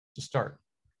to start.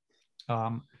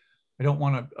 I don't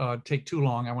want to take too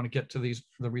long. I want to get to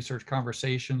the research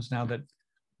conversations now that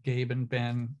Gabe and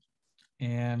Ben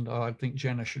and I think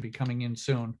Jenna should be coming in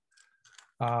soon.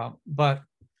 But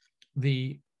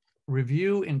the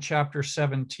review in chapter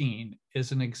 17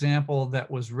 is an example that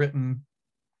was written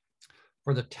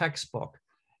for the textbook.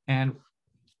 And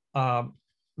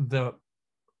the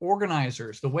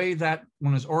organizers, the way that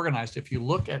one is organized, if you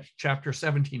look at chapter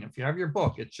 17, if you have your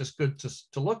book, it's just good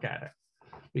to look at it,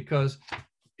 because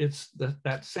it's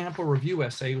that sample review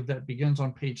essay that begins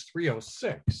on page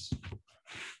 306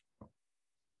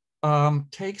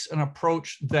 takes an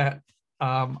approach that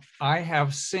I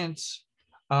have since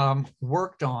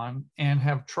worked on and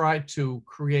have tried to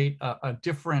create a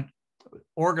different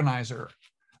organizer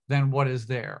than what is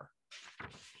there.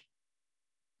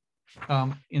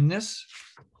 In this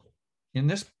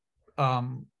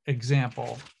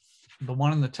example, the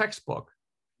one in the textbook,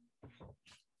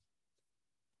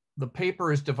 the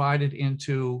paper is divided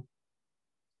into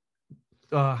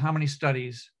how many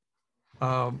studies?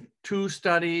 2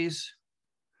 studies,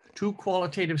 2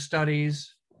 qualitative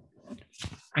studies,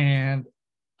 and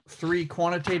 3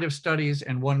 quantitative studies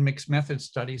and 1 mixed method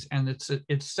studies. And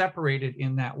it's separated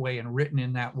in that way and written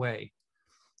in that way.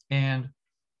 And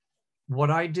what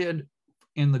I did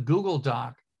in the Google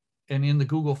Doc and in the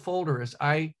Google folder is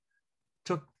I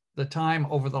took the time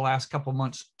over the last couple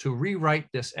months to rewrite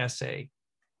this essay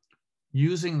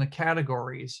using the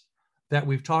categories that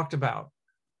we've talked about,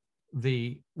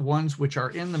 the ones which are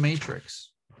in the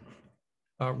matrix,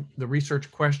 the research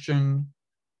question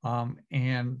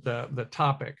and the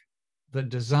topic, the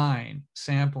design,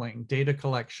 sampling, data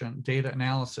collection, data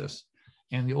analysis,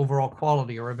 and the overall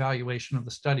quality or evaluation of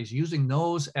the studies, using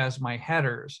those as my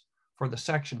headers for the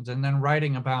sections, and then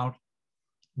writing about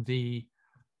the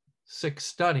 6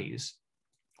 studies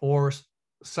or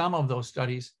some of those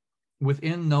studies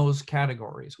within those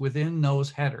categories, within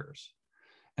those headers.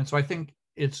 And so I think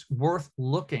it's worth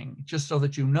looking, just so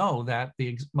that you know that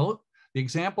the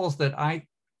examples that I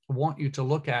want you to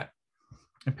look at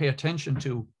and pay attention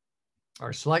to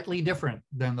are slightly different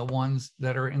than the ones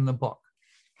that are in the book.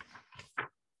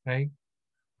 Okay,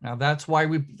 now that's why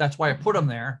I put them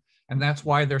there, and that's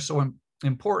why they're so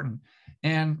important.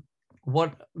 And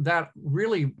what that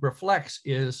really reflects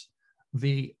is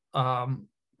the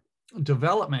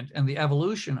development and the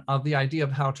evolution of the idea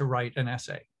of how to write an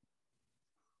essay.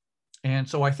 And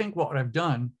so I think what I've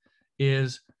done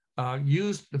is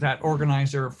used that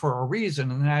organizer for a reason,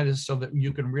 and that is so that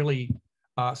you can really,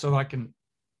 so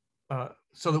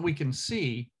that we can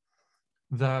see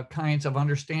the kinds of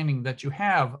understanding that you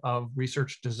have of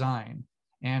research design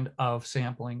and of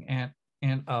sampling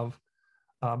and of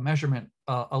measurement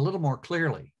a little more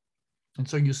clearly. And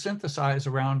so you synthesize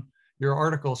around your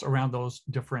articles around those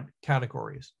different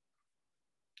categories.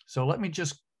 So let me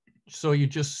just, so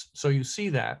you see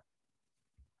that,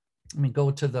 let me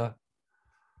go to the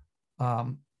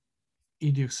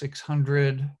EDU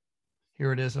 600.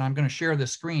 Here it is, and I'm going to share the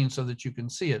screen so that you can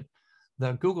see it.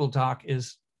 The Google Doc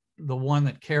is the one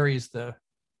that carries the,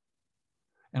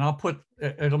 and I'll put,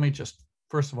 let me just,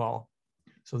 first of all,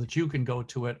 so that you can go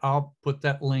to it, I'll put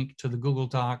that link to the Google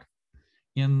Doc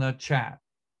in the chat.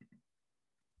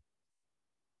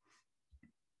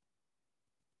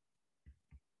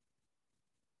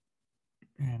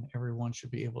 And everyone should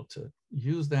be able to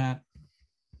use that.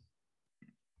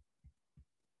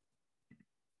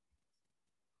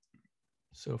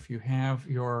 So if you have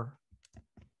your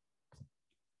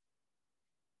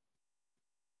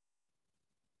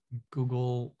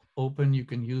Google open, you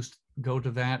can go to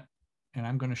that, and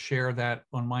I'm going to share that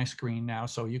on my screen now,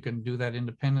 so you can do that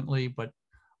independently, but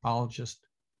I'll just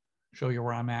show you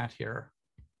where I'm at here.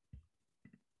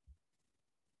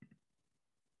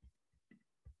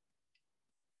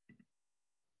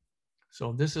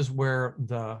 So this is where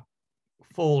the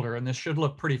folder, and this should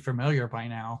look pretty familiar by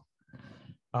now.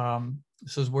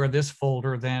 This is where this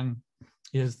folder then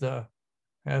is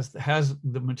has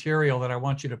the material that I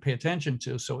want you to pay attention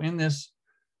to. So in this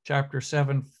chapter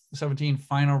 17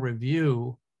 final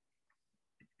review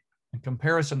and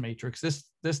comparison matrix,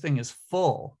 this thing is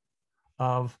full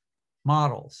of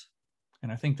models.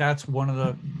 And I think that's one of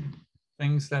the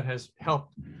things that has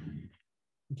helped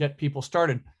get people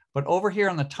started. But over here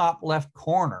on the top left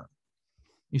corner,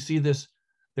 you see this,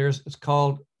 it's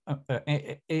called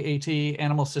AAT,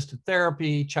 Animal Assisted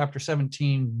Therapy, Chapter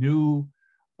 17, new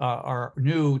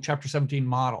Chapter 17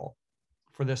 model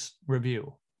for this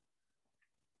review.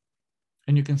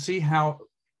 And you can see how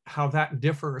that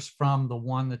differs from the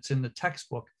one that's in the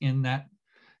textbook, in that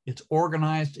it's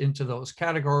organized into those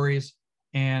categories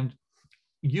and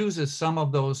uses some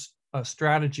of those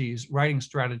strategies, writing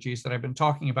strategies that I've been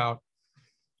talking about.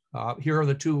 Here are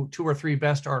the two or three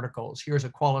best articles. Here's a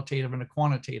qualitative and a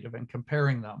quantitative, and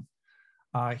comparing them.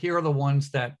 Here are the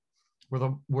ones that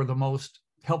were the most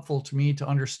helpful to me to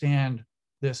understand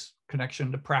this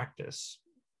connection to practice,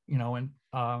 you know, and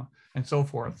so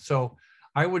forth. So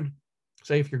I would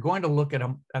say, if you're going to look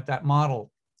at that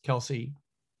model, Kelsey,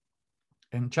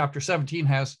 and chapter 17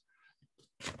 has,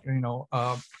 you know,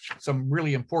 some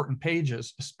really important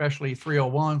pages, especially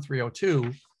 301,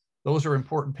 302. Those are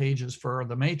important pages for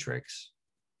the matrix.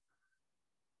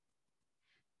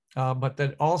 But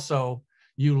that also,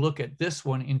 you look at this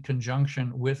one in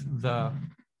conjunction with the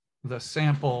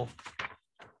sample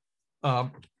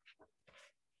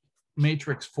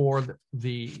matrix for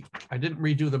the, I didn't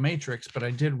redo the matrix, but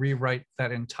I did rewrite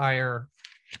that entire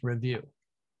review.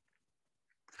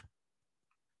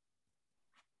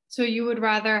 So you would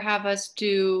rather have us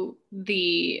do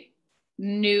the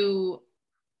new,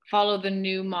 follow the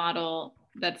new model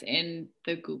that's in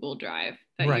the Google Drive?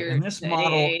 That Right, and this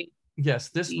model, yes,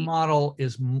 this model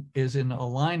is in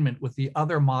alignment with the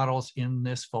other models in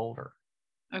this folder.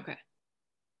 Okay.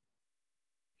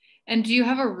 And do you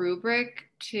have a rubric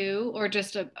too, or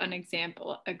just an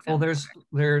example? Well, here's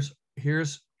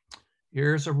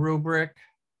a rubric.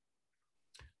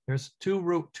 There's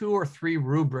two or three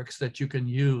rubrics that you can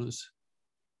use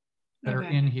that are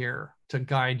in here to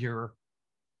guide your.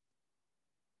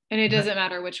 And it doesn't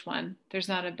matter which one. There's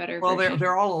not a better. Well,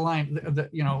 they're all aligned.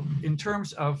 You know, in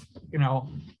terms of, you know,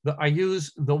 I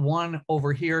use the one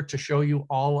over here to show you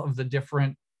all of the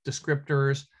different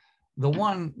descriptors.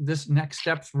 This next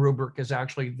steps rubric is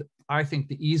actually, I think,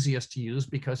 the easiest to use,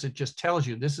 because it just tells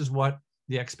you this is what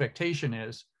the expectation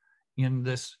is in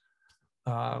this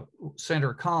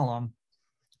center column,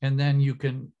 and then you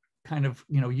can kind of,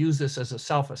 you know, use this as a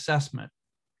self-assessment.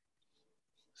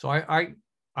 So I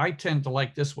tend to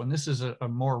like this one. This is a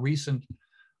more recent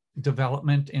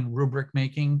development in rubric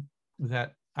making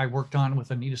that I worked on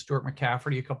with Anita Stewart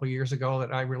McCafferty a couple of years ago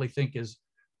that I really think is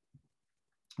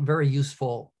very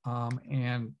useful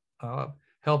and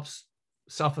helps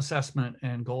self-assessment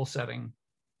and goal setting,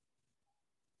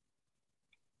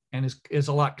 and is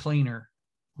a lot cleaner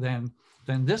than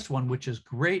this one, which is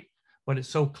great, but it's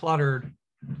so cluttered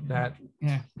that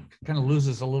kind of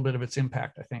loses a little bit of its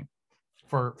impact, I think,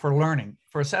 for learning.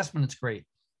 For assessment, it's great.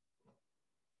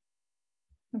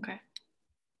 Okay.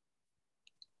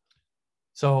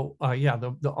 So yeah,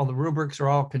 all the rubrics are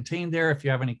all contained there. If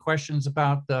you have any questions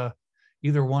about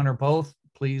either one or both,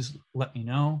 please let me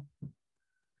know.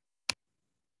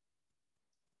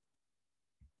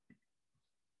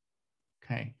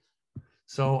 Okay.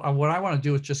 So what I want to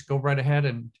do is just go right ahead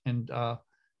and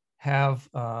have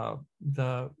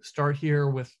the start here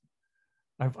with,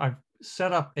 I've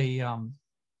set up if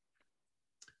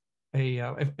any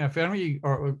of you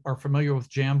are familiar with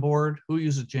Jamboard, who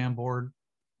uses Jamboard?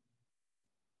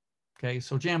 Okay,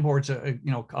 so Jamboard's a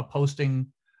posting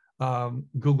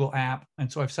Google app, and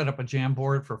so I've set up a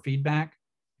Jamboard for feedback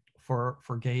for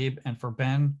Gabe and for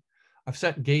Ben. I've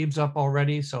set Gabe's up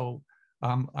already, so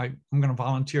I'm going to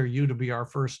volunteer you to be our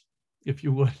first, if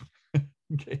you would,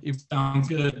 Gabe. Sounds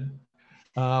good.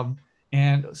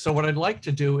 And so what I'd like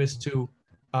to do is to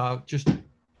just,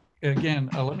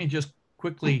 again, let me just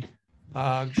quickly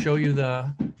show you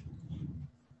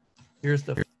here's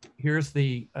the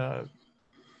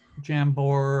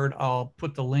Jamboard. I'll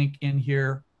put the link in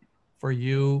here for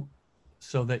you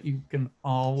so that you can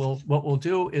what we'll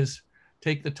do is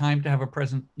take the time to have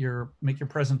make your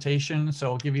presentation.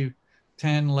 So I'll give you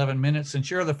 10, 11 minutes.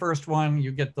 Since you're the first one,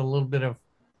 you get the little bit of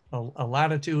a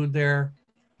latitude there.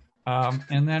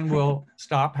 And then we'll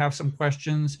stop, have some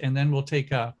questions, and then we'll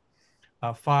take a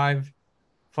 5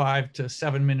 to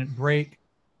 7 minute break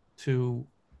to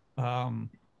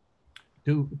do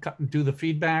the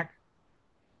feedback.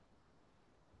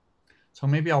 So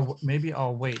maybe I'll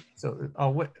wait. So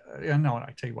I'll wait. No,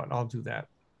 I tell you what, I'll do that.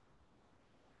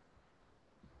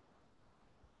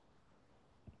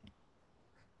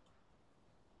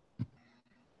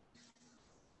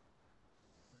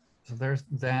 So there's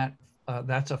that.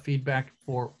 That's a feedback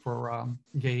for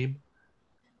Gabe,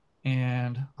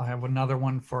 and I have another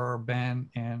one for Ben.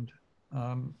 And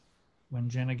when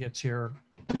Jenna gets here,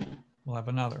 we'll have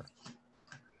another.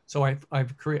 So we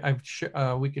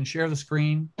can share the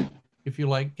screen if you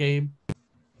like, Gabe.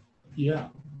 Yeah.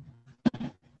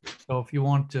 So if you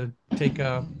want to take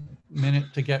a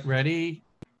minute to get ready.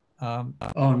 Oh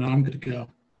no, I'm good to go.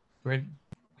 Great.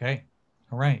 Okay.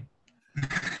 All right.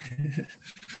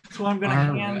 So I'm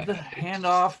going to hand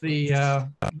off the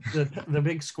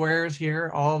big squares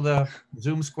here, all the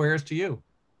Zoom squares to you.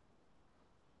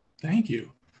 Thank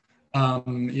you.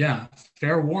 Yeah,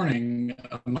 fair warning.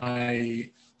 My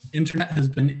internet has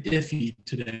been iffy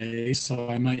today, so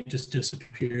I might just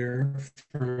disappear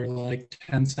for like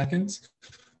 10 seconds.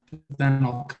 Then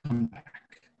I'll come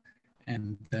back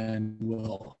and then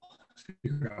we'll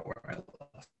figure out where I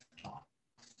left off.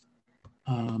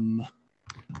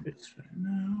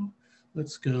 Now,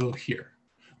 let's go here.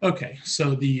 Okay,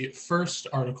 so the first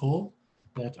article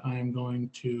that I'm going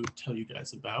to tell you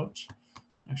guys about,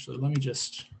 actually, let me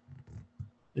just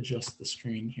adjust the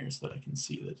screen here so that I can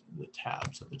see the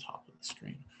tabs at the top of the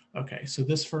screen. Okay, so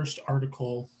this first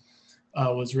article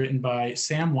was written by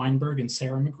Sam Weinberg and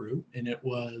Sarah McGrew, and it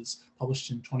was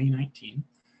published in 2019.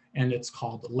 And it's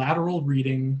called Lateral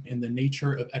Reading and the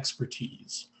Nature of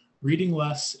Expertise, Reading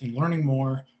Less and Learning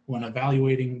More when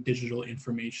Evaluating Digital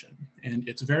Information. And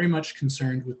it's very much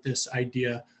concerned with this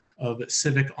idea of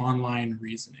civic online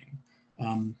reasoning,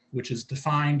 which is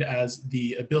defined as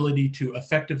the ability to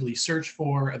effectively search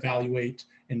for, evaluate,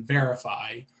 and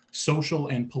verify social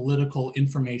and political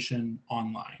information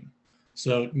online.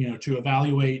 So, to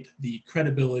evaluate the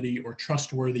credibility or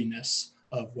trustworthiness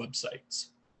of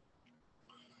websites.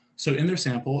 So in their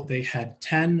sample, they had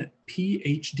 10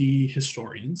 PhD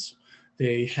historians.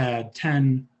 They had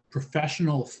 10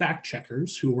 professional fact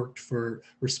checkers who worked for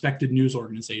respected news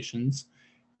organizations.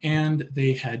 And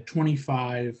they had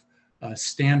 25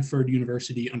 Stanford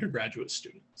University undergraduate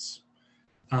students.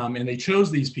 And they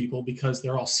chose these people because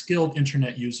they're all skilled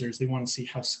internet users. They want to see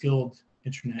how skilled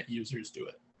internet users do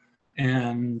it.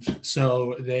 And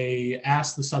so they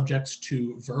asked the subjects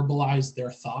to verbalize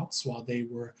their thoughts while they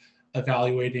were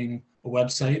evaluating a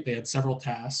website. They had several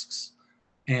tasks,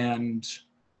 and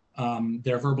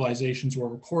their verbalizations were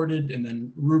recorded, and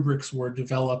then rubrics were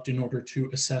developed in order to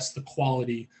assess the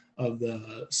quality of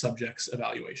the subjects'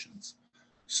 evaluations.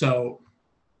 So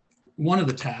one of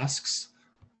the tasks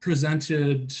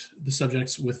presented the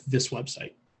subjects with this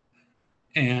website,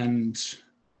 and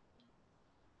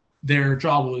their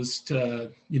job was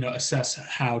to, assess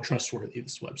how trustworthy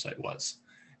this website was.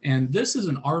 And this is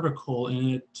an article,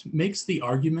 and it makes the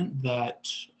argument that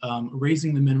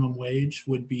raising the minimum wage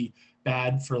would be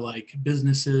bad for like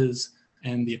businesses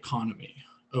and the economy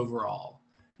overall.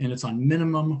 And it's on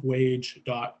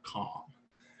minimumwage.com.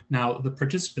 Now, the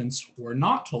participants were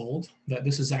not told that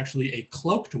this is actually a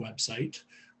cloaked website,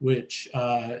 which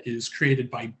is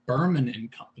created by Berman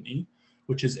and Company,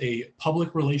 which is a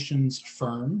public relations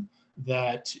firm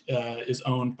that is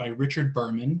owned by Richard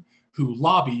Berman, who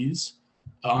lobbies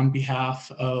on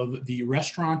behalf of the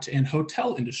restaurant and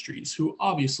hotel industries, who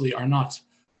obviously are not,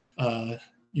 they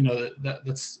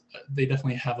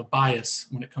definitely have a bias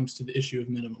when it comes to the issue of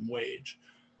minimum wage.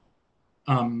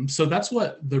 So that's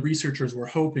what the researchers were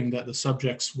hoping that the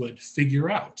subjects would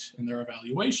figure out in their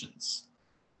evaluations.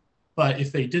 But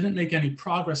if they didn't make any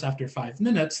progress after 5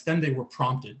 minutes, then they were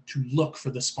prompted to look for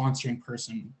the sponsoring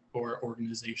person or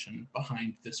organization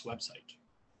behind this website.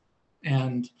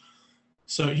 And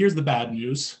so here's the bad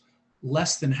news.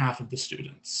 Less than half of the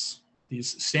students,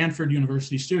 these Stanford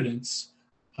University students,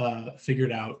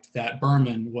 figured out that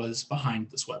Berman was behind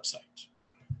this website.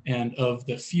 And of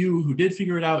the few who did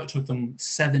figure it out, it took them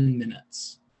 7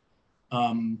 minutes.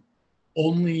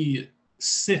 Only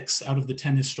 6 out of the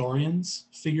 10 historians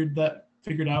figured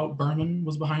out Berman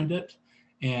was behind it,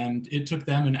 and it took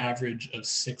them an average of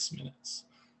 6 minutes.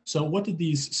 So what did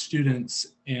these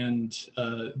students and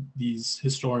these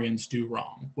historians do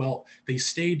wrong? Well, they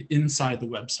stayed inside the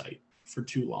website for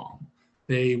too long.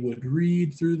 They would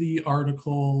read through the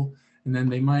article, and then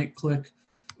they might click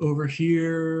over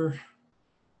here,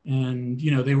 and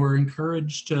they were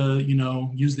encouraged to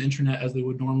use the internet as they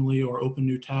would normally, or open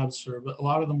new tabs, but a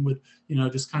lot of them would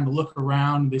just kind of look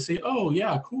around. They say, oh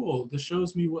yeah, cool, this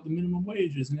shows me what the minimum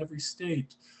wage is in every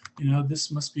state.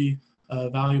 This must be a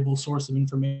valuable source of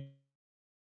information.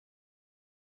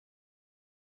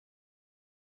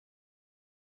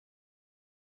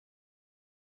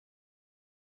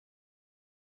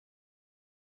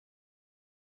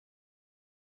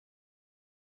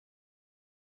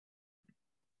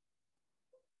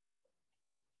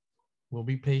 We'll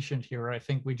be patient here. I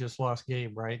think we just lost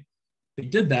Gabe, right? They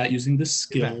did that using this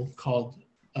skill called,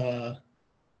 oh,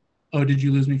 did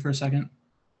you lose me for a second?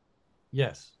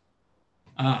 Yes.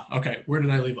 Okay, where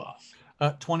did I leave off?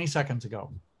 20 seconds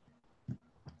ago.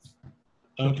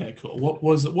 Okay, cool. What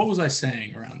was I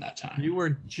saying around that time? You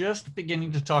were just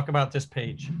beginning to talk about this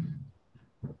page.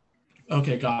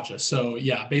 Okay, gotcha. So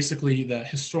yeah, basically the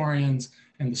historians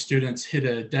and the students hit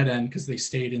a dead end because they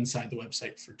stayed inside the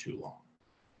website for too long.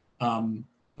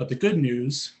 But the good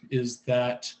news is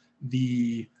that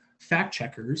the fact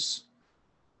checkers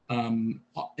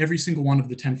every single one of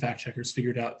the 10 fact checkers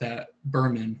figured out that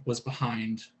Berman was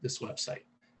behind this website.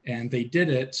 And they did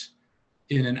it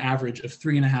in an average of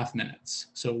 3.5 minutes.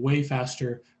 So way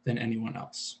faster than anyone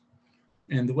else.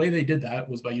 And the way they did that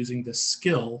was by using the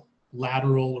skill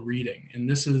lateral reading. And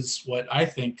this is what I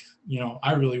think,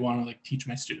 I really want to like teach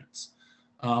my students.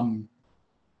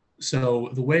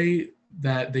 So the way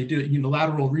that they do it,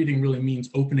 lateral reading really means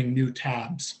opening new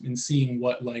tabs and seeing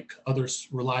what like other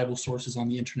reliable sources on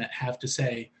the internet have to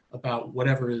say about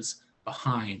whatever is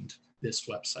behind this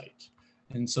website.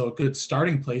 And so a good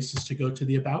starting place is to go to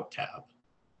the About tab.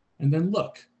 And then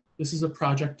look, this is a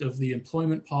project of the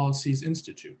Employment Policies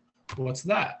Institute. What's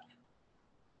that?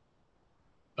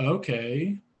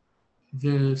 Okay,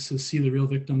 this is See the Real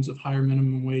Victims of Higher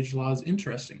Minimum Wage Laws.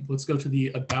 Interesting. Let's go to the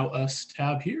About Us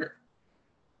tab here.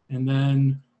 And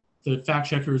then the fact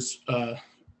checkers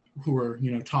who were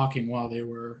talking while they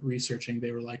were researching,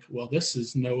 they were like, well, this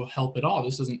is no help at all.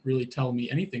 This doesn't really tell me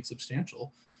anything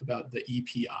substantial about the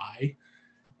EPI.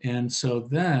 And so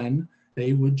then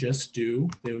they would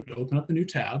open up a new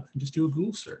tab and just do a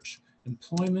Google search,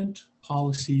 Employment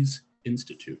Policies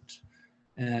Institute.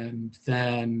 And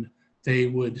then they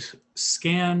would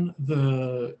scan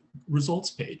the results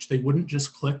page. They wouldn't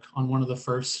just click on one of the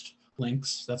first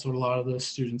links. That's what a lot of the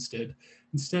students did.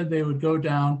 Instead, they would go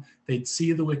down, they'd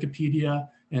see the Wikipedia,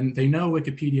 and they know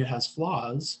Wikipedia has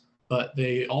flaws, but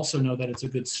they also know that it's a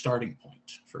good starting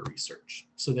point for research.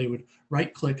 So they would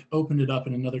right-click, open it up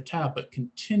in another tab, but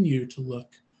continue to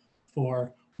look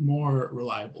for more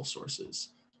reliable sources.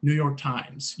 New York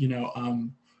Times,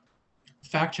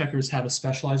 fact checkers have a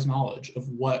specialized knowledge of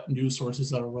what news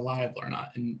sources are reliable or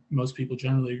not. And most people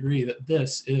generally agree that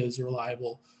this is a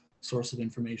reliable source of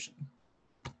information.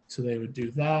 So they would do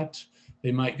that.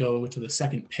 They might go to the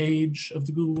second page of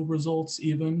the Google results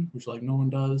even, which like no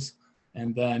one does.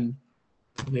 And then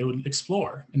they would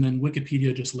explore, and then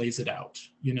Wikipedia just lays it out.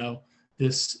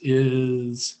 This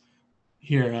is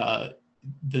here,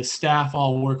 the staff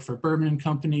all work for Berman and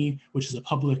Company, which is a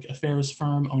public affairs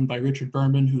firm owned by Richard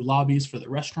Berman, who lobbies for the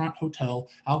restaurant, hotel,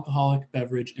 alcoholic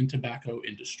beverage, and tobacco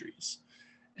industries.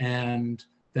 And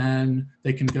then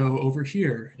they can go over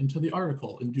here into the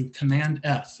article and do Command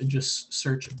F and just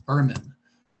search Berman.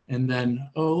 And then,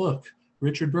 oh, look,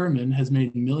 Richard Berman has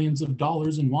made millions of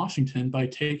dollars in Washington by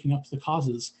taking up the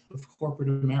causes of corporate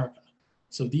America.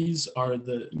 So these are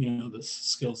the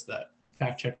skills that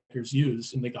fact checkers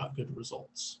use, and they got good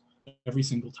results every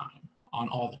single time on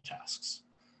all the tasks.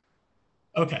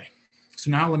 Okay, so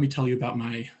now let me tell you about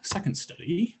my second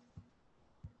study.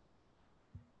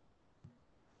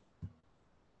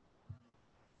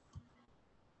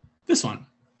 This one.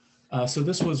 So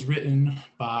this was written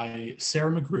by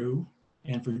Sarah McGrew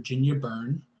and Virginia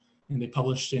Byrne, and they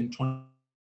published in 20.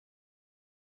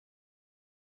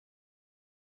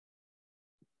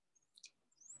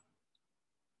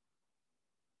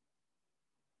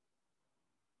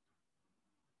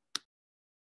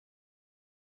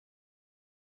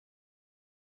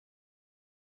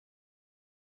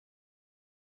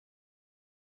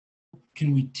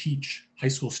 Can we teach high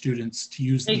school students to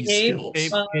use these skills?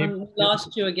 We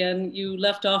lost you again. You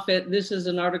left off at, this is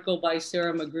an article by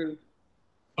Sarah McGrew.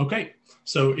 Okay,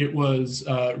 so it was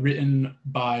written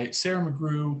by Sarah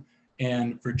McGrew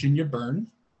and Virginia Byrne,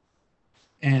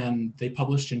 and they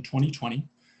published in 2020,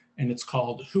 and it's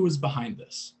called Who is Behind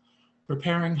This?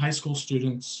 Preparing High School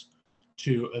Students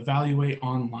to Evaluate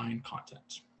Online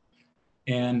Content.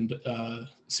 And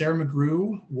Sarah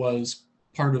McGrew was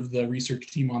part of the research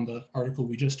team on the article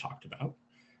we just talked about.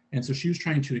 And so she was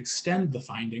trying to extend the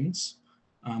findings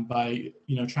by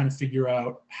trying to figure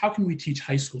out how can we teach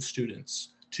high school students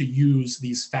to use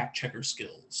these fact checker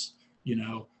skills,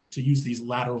 to use these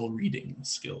lateral reading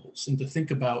skills, and to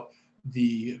think about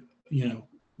the,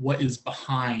 what is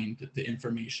behind the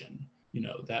information,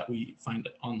 that we find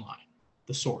online,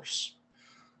 the source.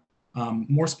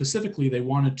 More specifically, they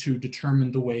wanted to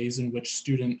determine the ways in which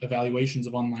student evaluations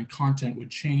of online content would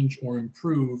change or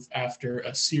improve after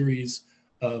a series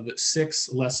of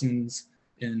 6 lessons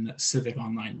in civic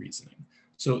online reasoning.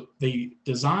 So they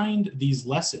designed these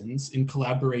lessons in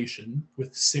collaboration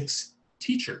with 6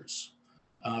 teachers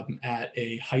at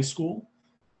a high school,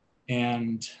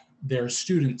 and their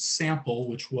student sample,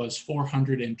 which was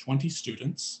 420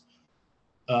 students,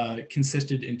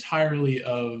 consisted entirely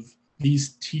of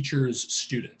these teachers'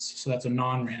 students. So that's a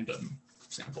non-random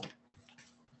sample.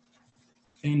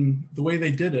 And the way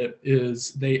they did it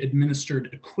is they administered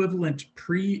equivalent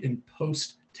pre and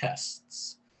post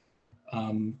tests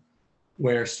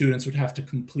where students would have to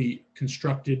complete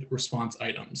constructed response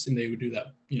items. And they would do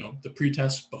that, the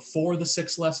pre-test before the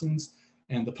 6 lessons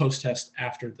and the post-test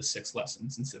after the 6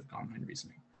 lessons in civic online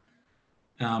reasoning.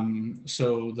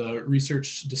 So the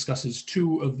research discusses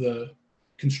 2 of the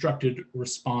constructed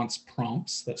response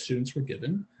prompts that students were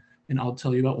given, and I'll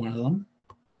tell you about one of them.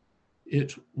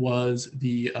 It was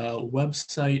the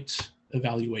website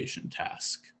evaluation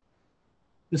task.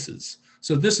 This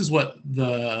is what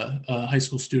the high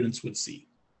school students would see.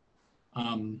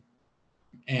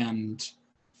 And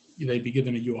they'd be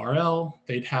given a URL.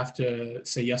 They'd have to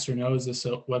say yes or no. Is this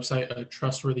a website a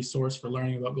trustworthy source for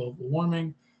learning about global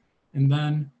warming? And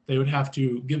then they would have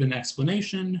to give an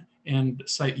explanation and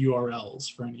cite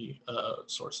URLs for any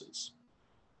sources.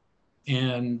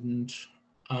 And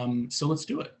so let's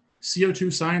do it.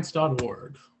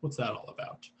 co2science.org. What's that all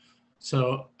about?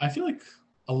 So I feel like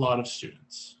a lot of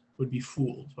students would be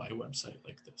fooled by a website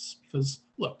like this because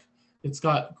look, it's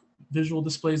got visual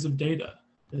displays of data.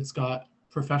 It's got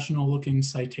professional looking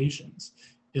citations.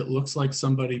 It looks like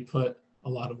somebody put a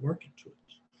lot of work into it.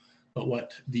 But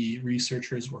what the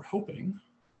researchers were hoping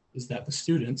is that the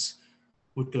students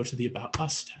would go to the About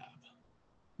Us tab.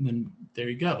 And then there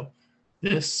you go.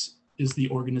 This is the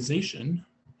organization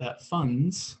that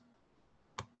funds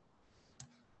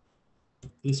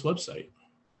this website.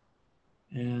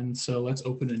 And so let's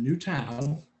open a new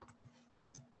tab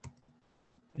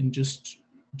and just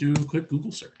do a quick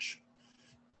Google search.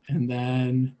 And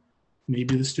then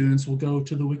maybe the students will go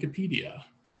to the Wikipedia.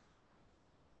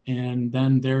 And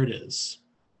then there it is.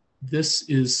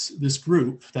 This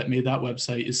group that made that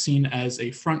website is seen as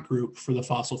a front group for the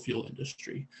fossil fuel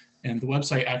industry. And the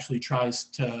website actually tries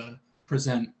to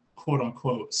present quote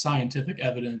unquote scientific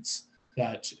evidence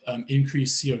that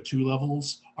increased CO2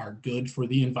 levels are good for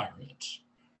the environment.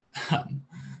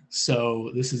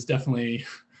 So this is definitely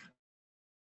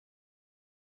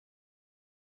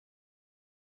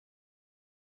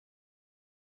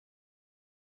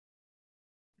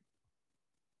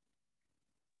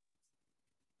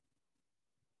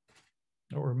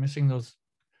Oh, we're missing those.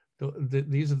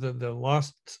 These are the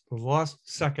lost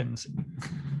seconds.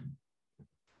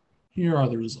 Here are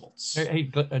the results. Hey,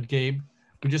 Gabe,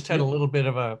 we just had a little bit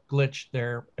of a glitch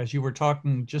there as you were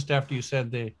talking. Just after you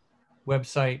said the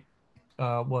website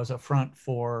was a front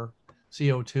for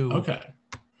CO2. Okay,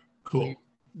 cool.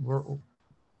 So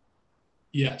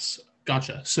yes,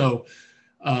 gotcha. So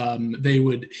they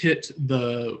would hit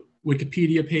the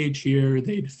Wikipedia page here.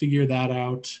 They'd figure that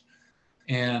out,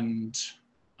 and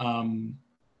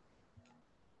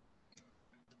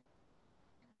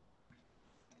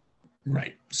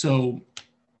right. So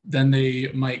then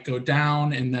they might go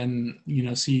down and then,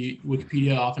 see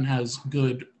Wikipedia often has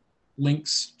good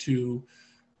links to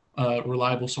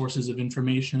reliable sources of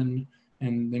information,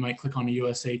 and they might click on a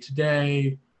USA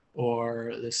Today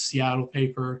or the Seattle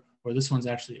paper, or this one's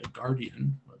actually a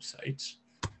Guardian website.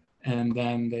 And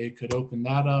then they could open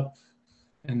that up,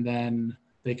 and then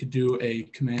they could do a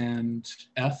Command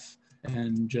F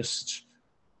and just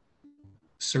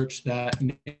search that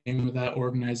name of that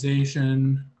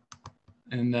organization,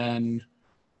 and then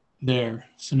there.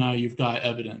 So now you've got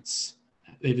evidence.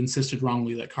 They've insisted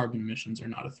wrongly that carbon emissions are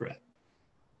not a threat.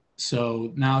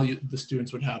 So now the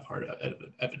students would have hard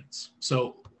evidence.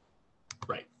 So,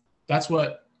 right, that's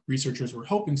what researchers were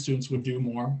hoping students would do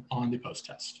more on the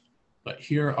post-test. But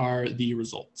here are the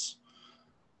results.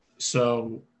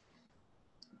 So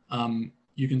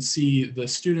you can see the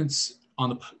students on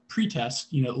the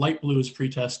pre-test, light blue is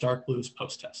pre-test, dark blue is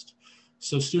post-test.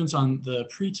 So students on the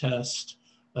pre-test,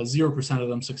 0% of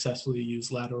them successfully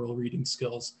use lateral reading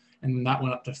skills, and that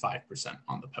went up to 5%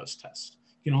 on the post-test.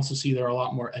 You can also see there are a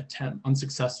lot more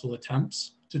unsuccessful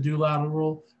attempts to do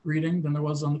lateral reading than there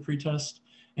was on the pre-test.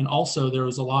 And also there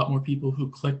was a lot more people who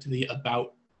clicked the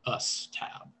About Us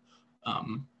tab.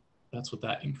 That's what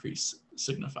that increase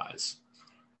signifies.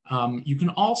 You can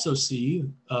also see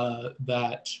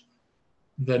that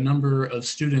the number of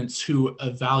students who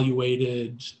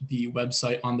evaluated the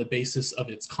website on the basis of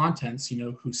its contents,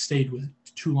 who stayed with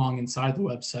too long inside the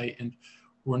website and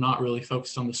were not really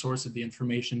focused on the source of the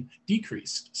information,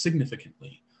 decreased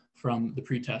significantly from the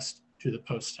pre-test to the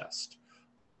post-test.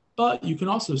 But you can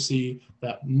also see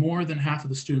that more than half of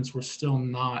the students were still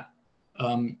not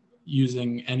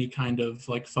using any kind of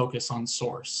focus on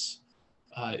source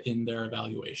in their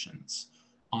evaluations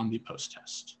on the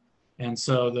post-test. And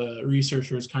so the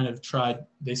researchers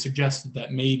they suggested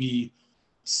that maybe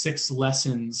 6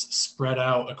 lessons spread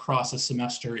out across a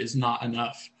semester is not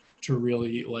enough to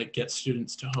really get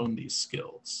students to hone these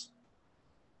skills.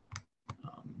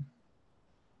 All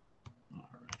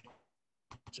right,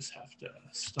 just have to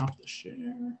stop the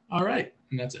share. All right,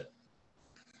 and that's it.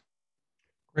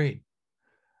 Great.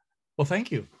 Well,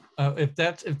 thank you. If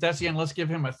that's the end, let's give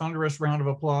him a thunderous round of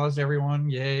applause, everyone.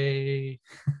 Yay.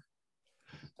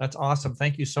 That's awesome.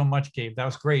 Thank you so much, Gabe. That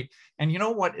was great. And you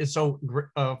know what is so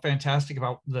fantastic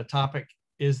about the topic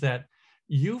is that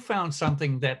you found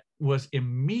something that was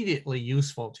immediately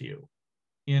useful to you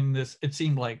in this. It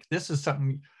seemed like this is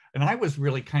something, and I was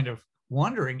really kind of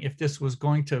wondering if this was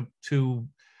going to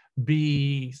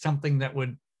be something that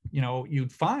would,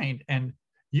 you'd find, and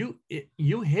you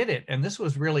hit it. And this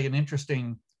was really an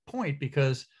interesting point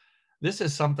because this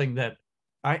is something that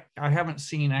I haven't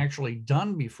seen actually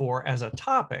done before as a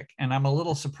topic, and I'm a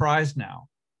little surprised now.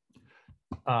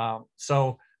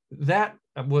 So that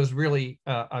was really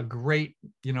a great,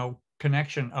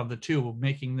 connection of the two,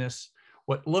 making this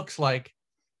what looks like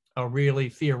a really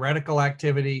theoretical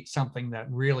activity, something that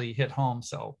really hit home.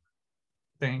 So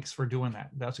thanks for doing that.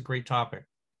 That's a great topic.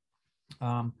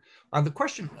 The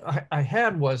question I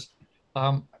had was,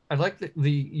 I like that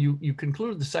you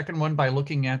concluded the second one by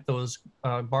looking at those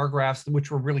bar graphs, which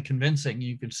were really convincing.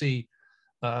 You could see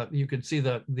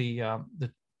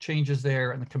the changes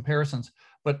there and the comparisons.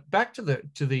 But back to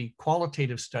the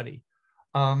qualitative study,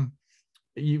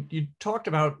 you talked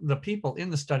about the people in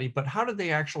the study, but how did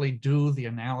they actually do the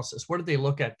analysis? What did they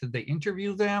look at? Did they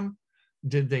interview them?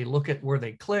 Did they look at where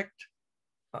they clicked?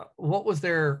 What was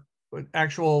their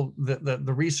actual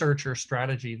the researcher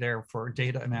strategy there for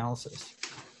data analysis?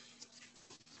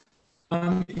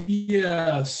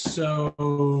 Yeah,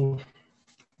 so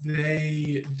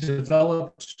they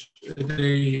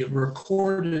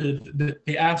recorded,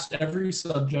 they asked every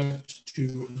subject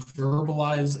to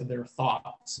verbalize their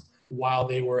thoughts while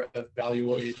they were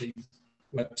evaluating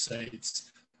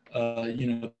websites.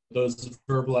 Those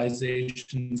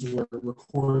verbalizations were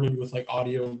recorded with like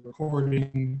audio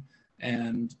recording,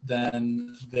 and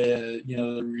then the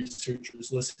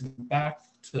researchers listened back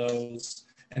to those,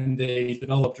 and they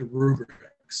developed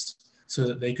rubrics so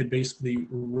that they could basically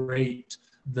rate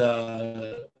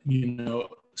the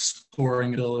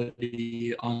scoring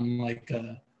ability on like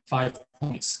a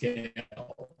 5-point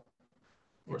scale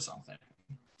or something.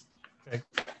 Okay.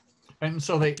 And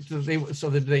so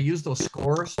did they use those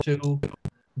scores to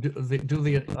do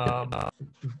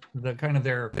the kind of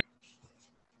their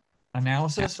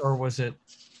analysis, or was it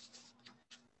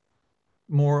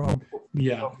more of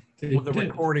the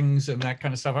recordings and that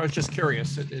kind of stuff? I was just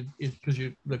curious because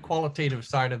the qualitative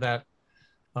side of that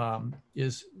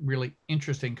is really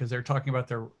interesting because they're talking about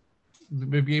they'll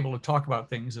be able to talk about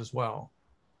things as well.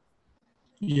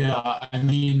 Yeah, I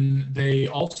mean, they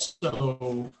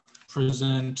also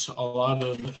present a lot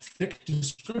of thick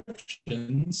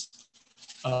descriptions,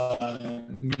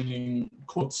 meaning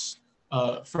quotes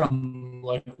from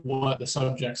like what the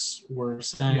subjects were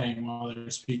saying while they were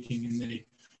speaking, and they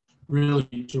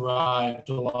really derived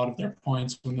a lot of their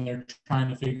points when they're trying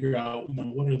to figure out,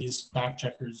 what are these fact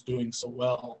checkers doing so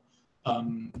well.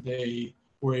 They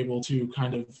were able to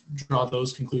kind of draw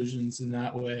those conclusions in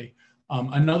that way.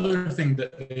 Another thing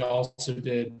that they also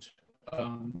did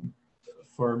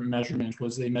for measurement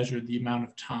was they measured the amount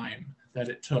of time that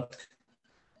it took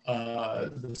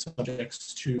the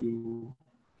subjects to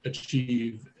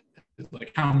achieve,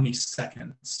 like how many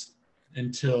seconds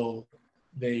until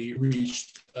they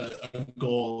reached a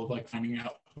goal of like finding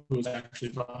out who was actually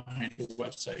behind the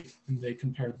website, and they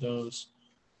compared those.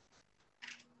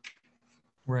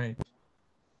 Right.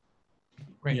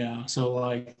 Yeah, so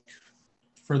like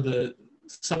for the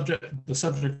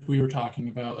subject we were talking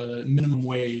about, minimum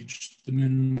wage, the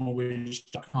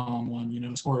minimumwage.com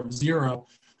one, score of 0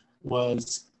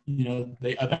 was,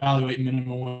 they evaluate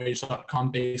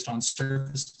minimumwage.com based on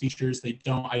surface features. They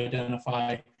don't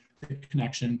identify the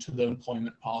connection to the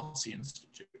Employment Policy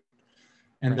Institute.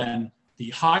 And then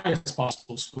the highest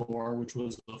possible score, which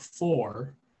was a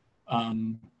 4,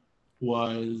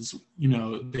 was,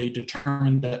 they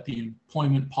determined that the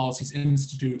Employment Policies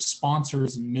Institute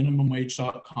sponsors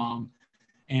minimumwage.com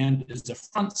and is a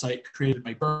front site created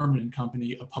by Berman and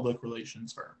Company, a public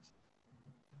relations firm.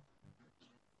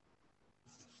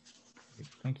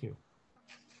 Thank you.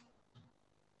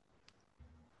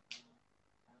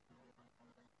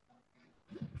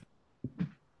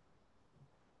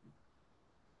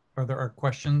 Are there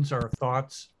questions or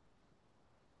thoughts?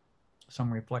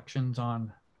 Some reflections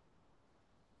on?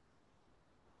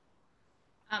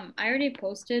 I already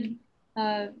posted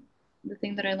the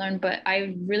thing that I learned, but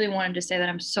I really wanted to say that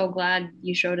I'm so glad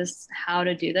you showed us how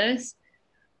to do this,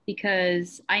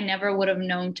 because I never would have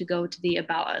known to go to the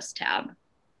About Us tab.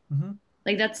 Mm-hmm.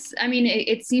 Like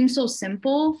it seems so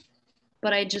simple,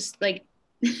 but I just like,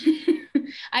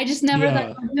 I just never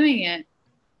thought of doing it.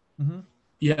 Mm-hmm.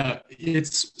 Yeah,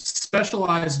 it's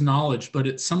specialized knowledge, but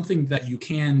it's something that you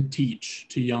can teach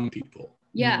to young people.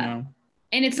 Yeah. You know?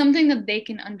 And it's something that they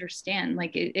can understand.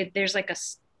 Like there's like a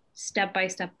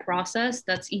step-by-step process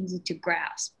that's easy to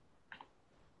grasp.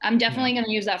 I'm definitely going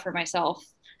to use that for myself.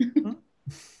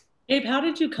 Abe, how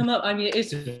did you come up? I mean,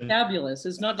 it's fabulous.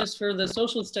 It's not just for the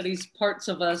social studies parts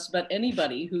of us, but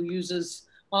anybody who uses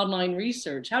online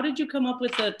research. How did you come up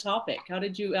with the topic? How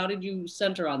did you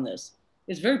center on this?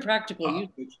 It's very practical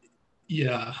usage.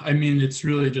 Yeah, I mean, it's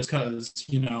really just because,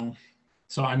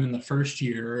 so I'm in the first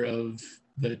year of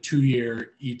the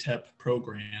 2-year ETEP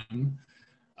program,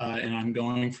 and I'm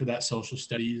going for that social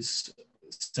studies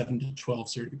 7 to 12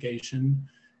 certification.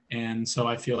 And so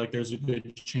I feel like there's a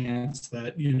good chance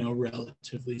that,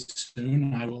 relatively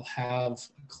soon I will have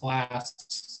a class,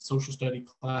 social study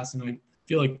class. And I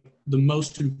feel like the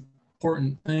most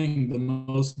important thing, the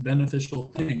most beneficial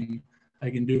thing I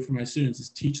can do for my students is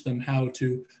teach them how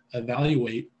to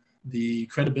evaluate the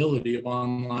credibility of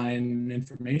online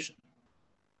information.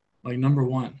 Like number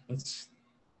one, that's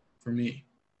for me.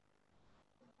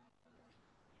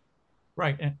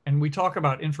 Right, and we talk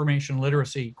about information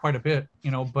literacy quite a bit,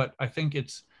 but I think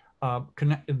it's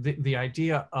the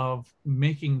idea of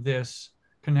making this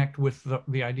connect with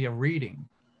the idea of reading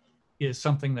is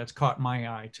something that's caught my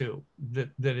eye too.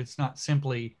 That it's not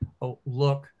simply, oh,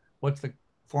 look, what's the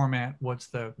format, what's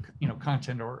the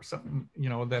content or something,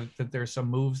 that there's some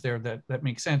moves there that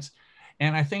make sense.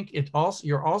 And I think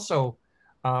you're also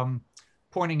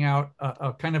pointing out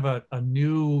a kind of a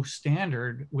new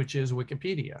standard, which is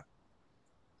Wikipedia.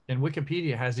 And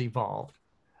Wikipedia has evolved,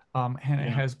 and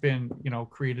it has been,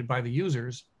 created by the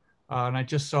users. And I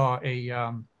just saw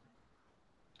I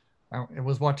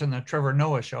was watching the Trevor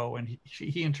Noah show, and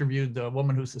he interviewed the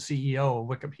woman who's the CEO of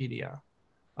Wikipedia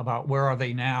about where are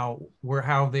they now,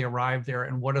 how have they arrived there,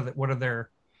 and what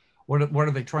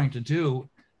are they trying to do.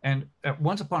 And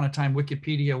once upon a time,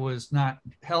 Wikipedia was not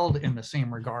held in the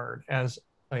same regard as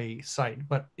a site,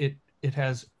 but it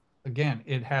has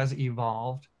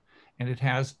evolved, and it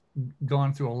has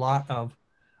gone through a lot of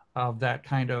that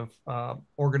kind of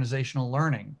organizational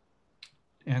learning,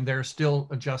 and they're still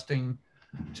adjusting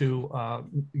to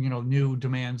new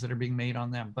demands that are being made on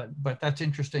them. But that's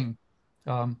interesting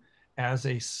as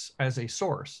a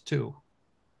source too.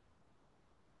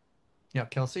 Yeah,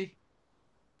 Kelsey.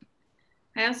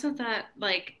 I also thought,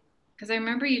 because I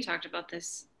remember you talked about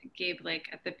this, Gabe,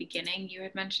 at the beginning, you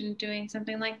had mentioned doing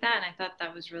something like that, and I thought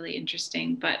that was really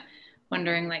interesting. But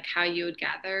wondering how you would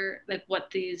gather what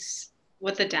the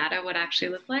data would actually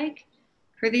look like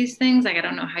for these things. I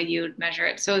don't know how you would measure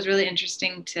it. So it was really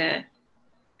interesting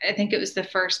I think it was the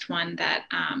first one that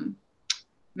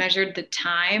measured the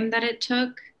time that it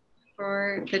took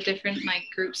for the different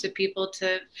groups of people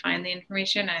to find the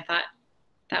information. I thought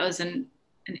that was an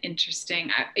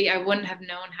interesting, I wouldn't have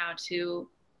known how to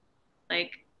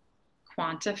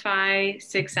quantify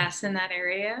success in that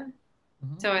area.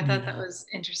 So I thought that was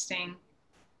interesting.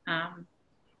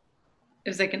 It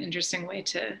was an interesting way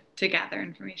to gather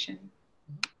information.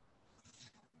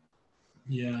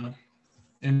 Yeah.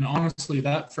 And honestly,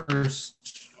 that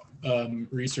first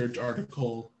research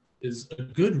article is a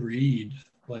good read.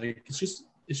 It's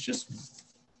just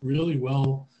really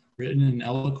well written and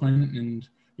eloquent, and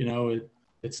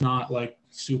it's not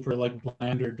super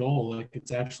bland or dull.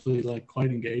 It's actually quite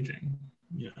engaging.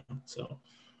 So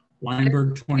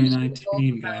Weinberg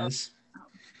 2019, guys.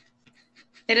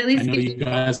 It at least I know you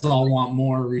guys all want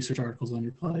more research articles on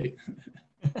your plate.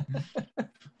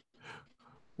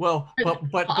 Well,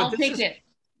 but I'll take it.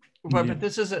 But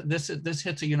this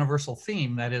hits a universal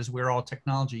theme, that is, we're all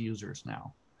technology users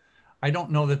now. I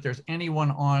don't know that there's anyone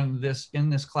in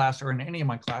this class or in any of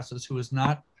my classes who is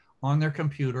not on their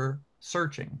computer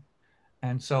searching.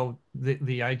 And so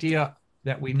the idea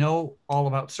that we know all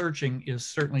about searching is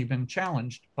certainly been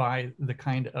challenged by the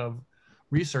kind of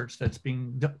research that's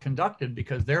being conducted,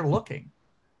 because they're looking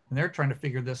and they're trying to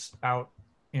figure this out,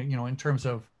 in terms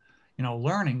of,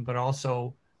 learning, but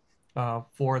also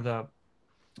for the,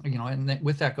 and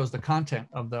with that goes the content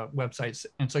of the websites.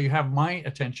 And so you have my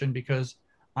attention because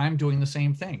I'm doing the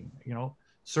same thing.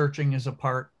 Searching is a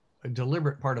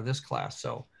deliberate part of this class.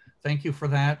 So thank you for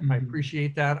that. I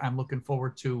appreciate that. I'm looking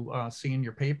forward to seeing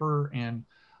your paper and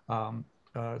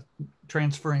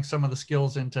transferring some of the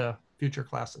skills into future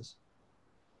classes.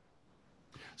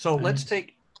 So let's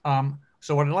take,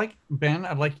 so what Ben,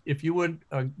 I'd like if you would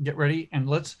get ready, and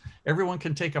everyone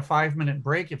can take a 5-minute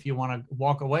break. If you want to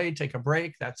walk away, take a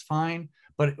break, that's fine.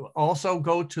 But also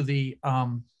go to the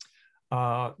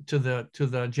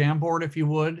Jamboard if you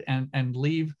would, and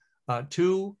leave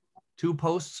two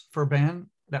posts for Ben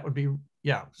that would be,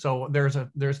 yeah. So there's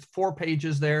 4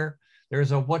 pages there.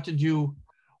 There's a one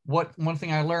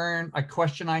thing I learned, a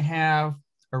question I have,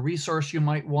 a resource you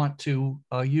might want to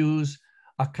use,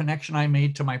 a connection I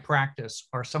made to my practice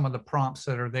are some of the prompts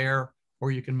that are there,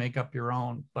 or you can make up your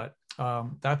own. But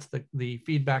that's the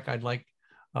feedback I'd like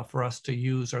for us to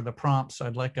use, or the prompts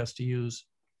I'd like us to use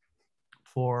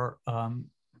for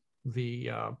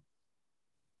the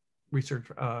research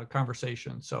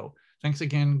conversation. So thanks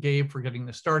again, Gabe, for getting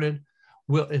this started.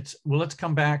 Let's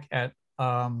come back at,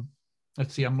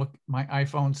 let's see, my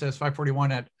iPhone says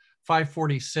 5:41 at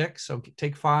 5:46. So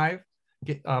take 5.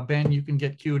 Ben, you can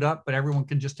get queued up, but everyone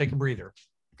can just take a breather.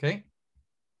 Okay.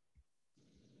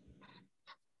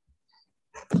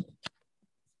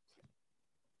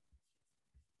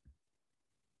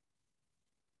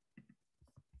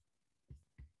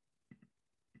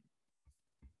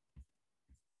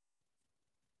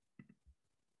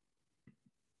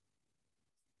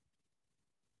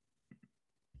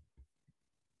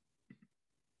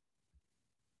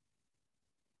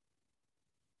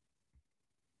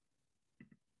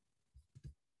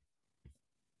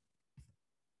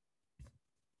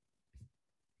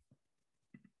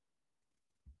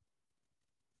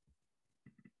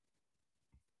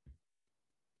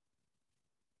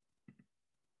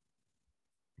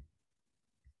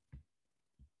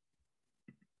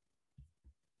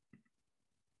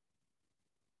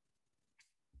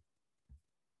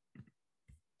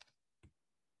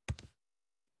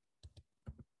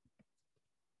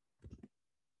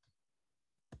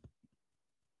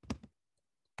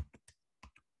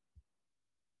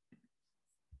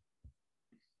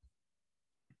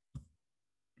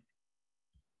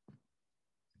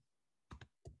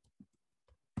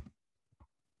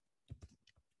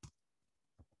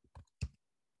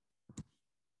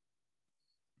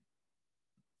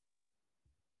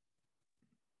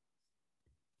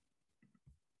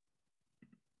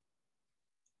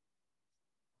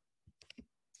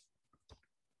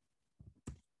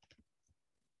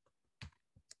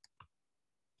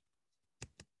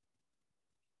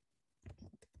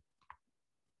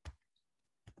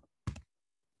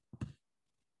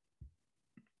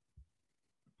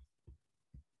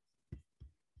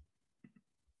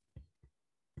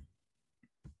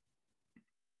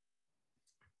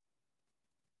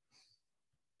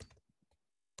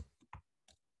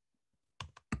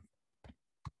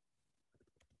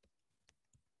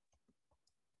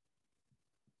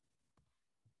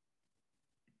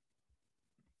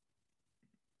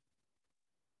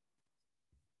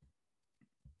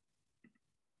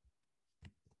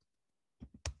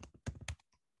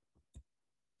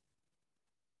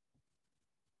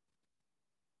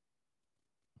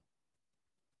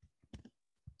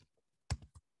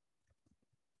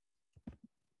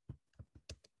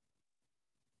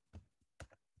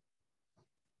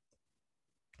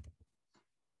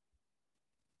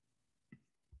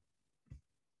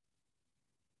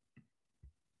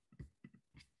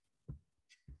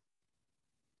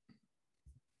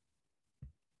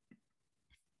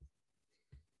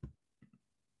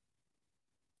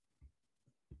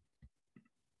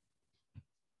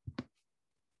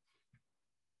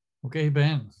 Okay,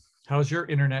 Ben, how's your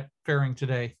internet faring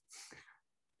today?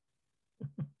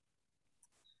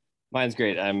 Mine's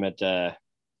great. I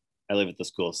live at the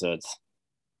school, so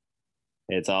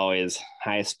it's always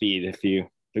high speed. If it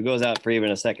goes out for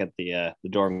even a second, the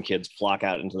dorm kids flock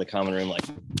out into the common room like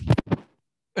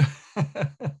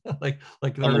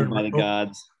like they're by the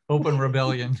gods. Open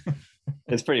rebellion.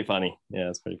 It's pretty funny. Yeah,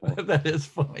 it's pretty funny. That is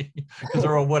funny because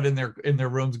they're all in their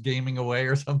rooms gaming away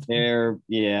or something. Too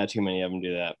many of them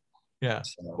do that. Yeah.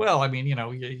 So. Well, I mean,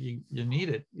 you need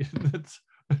it. That's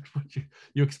what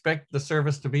you expect the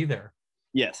service to be there.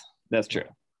 Yes, that's true.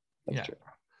 That's true.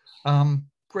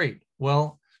 Great.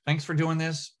 Well, thanks for doing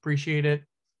this. Appreciate it.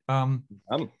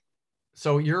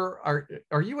 So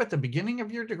are you at the beginning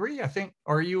of your degree? I think.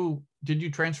 Did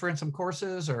you transfer in some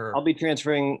courses or? I'll be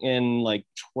transferring in like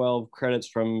 12 credits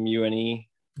from UNE.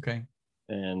 Okay.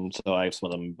 And so I have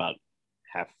some of them about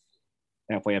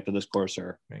halfway after this course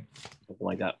or something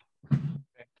like that.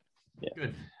 Okay. Yeah.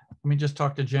 Good. Let me just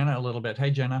talk to Jenna a little bit. Hey,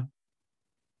 Jenna.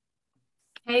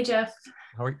 Hey, Jeff.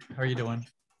 How are you doing?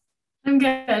 I'm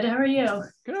good. How are you?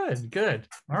 Good.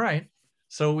 All right.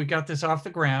 So we got this off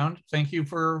the ground. Thank you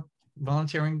for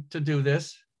volunteering to do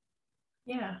this.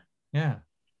 Yeah. Yeah.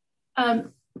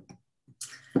 10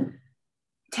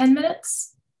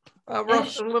 minutes? It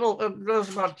was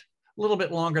about a little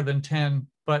bit longer than 10,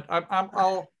 but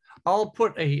I'll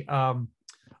put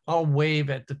I'll wave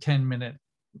at the 10-minute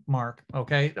mark.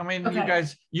 Okay. I mean, okay. You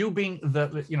guys, you being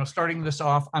starting this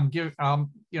off, and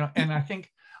I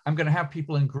think I'm going to have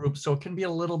people in groups, so it can be a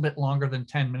little bit longer than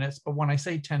 10 minutes. But when I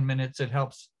say 10 minutes, it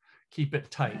helps keep it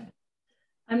tight. Okay.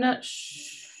 I'm not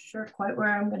sure quite where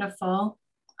I'm going to fall.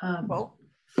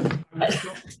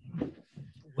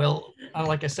 Well,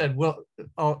 like I said,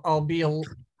 I'll be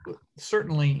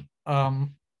certainly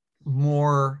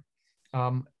more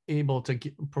able to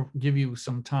give you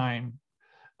some time.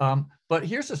 But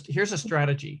here's a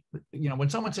strategy. You know, when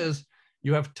someone says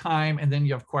you have time and then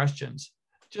you have questions,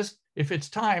 just if it's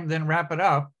time, then wrap it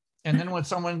up. And then when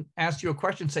someone asks you a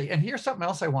question, say, and here's something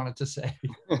else I wanted to say.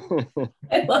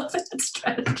 I love that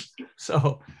strategy.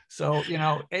 So, you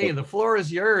know, hey, the floor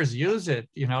is yours, use it,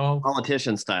 you know.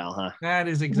 Politician style, huh? That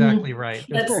is exactly right.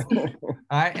 That's,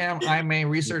 I'm a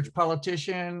research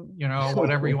politician, you know,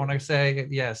 whatever you want to say.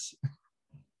 Yes.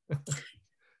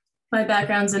 my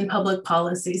background's in public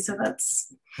policy, so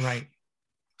that's Right.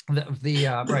 The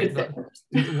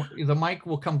mic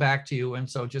will come back to you, and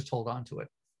so just hold on to it.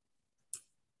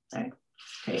 all right.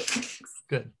 Great.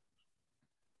 Good.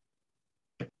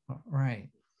 All right.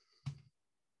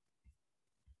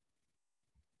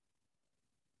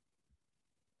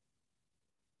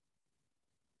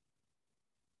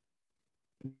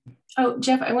 Oh,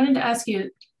 Jeff, I wanted to ask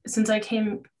you, since I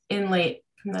came in late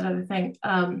from that other thing,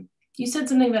 you said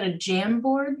something about a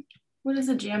Jamboard. What is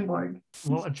a Jamboard?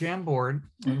 Well, a Jamboard,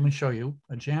 let me show you.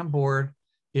 A Jamboard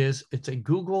it's a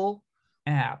Google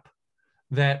app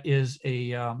that is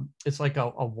it's like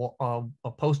a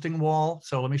posting wall.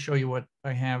 So let me show you what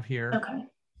I have here. Okay.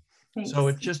 Thanks. So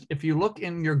it's just, if you look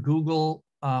in your Google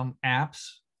apps,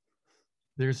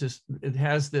 it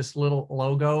has this little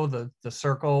logo, the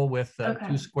circle with Okay.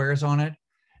 2 squares on it.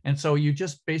 And so you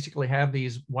just basically have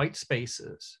these white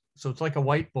spaces. So it's like a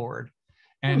whiteboard.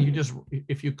 And you just,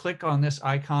 if you click on this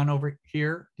icon over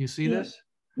here, do you see this?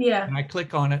 Yeah. And I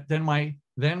click on it,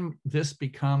 then this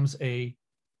becomes and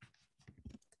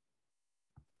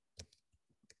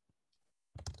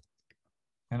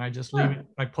I just leave it,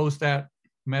 I post that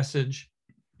message,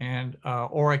 and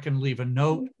or I can leave a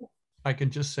note. I can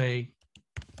just say,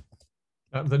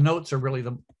 the notes are really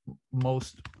the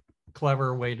most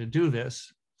clever way to do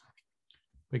this,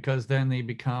 because then they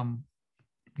become,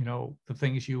 you know, the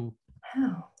things you,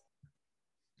 Oh,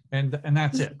 and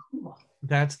that's it. cool.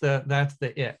 That's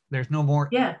the it. There's no more.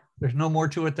 Yeah. There's no more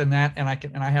to it than that. And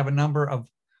I have a number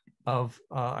of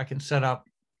I can set up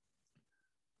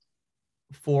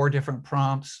 4 different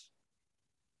prompts,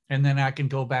 and then I can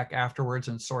go back afterwards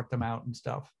and sort them out and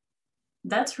stuff.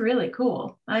 That's really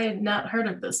cool. I had not heard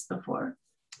of this before.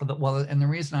 Well, and the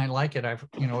reason I like it,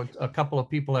 a couple of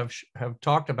people have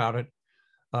talked about it,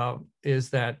 is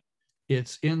that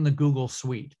it's in the Google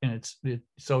suite, and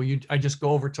I just go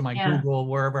over to my Google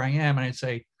wherever I am, and I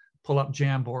say, pull up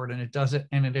Jamboard, and it does it,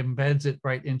 and it embeds it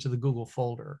right into the Google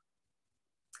folder.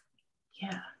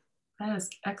 Yeah, that is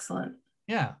excellent.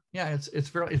 Yeah, it's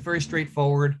very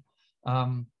straightforward,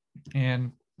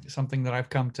 and something that I've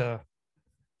come to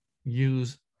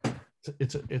use.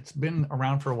 It's been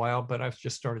around for a while, but I've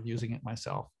just started using it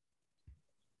myself.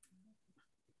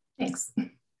 Thanks.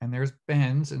 And there's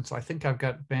Ben's, and so I think I've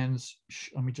got Ben's.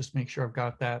 Let me just make sure I've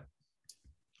got that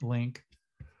link.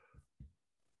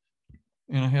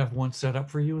 And I have one set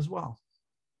up for you as well.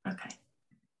 Okay.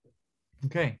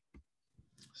 Okay.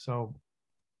 So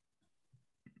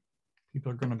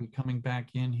people are going to be coming back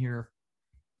in here,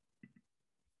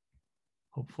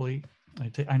 hopefully.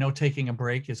 I know taking a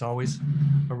break is always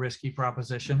a risky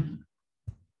proposition.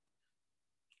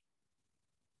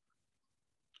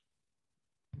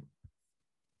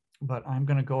 But I'm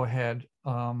going to go ahead.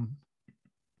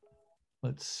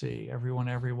 Let's see,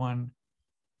 everyone.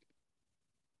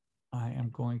 I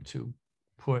am going to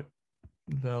put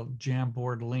the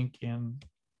Jamboard link in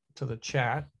to the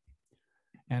chat.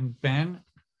 And Ben,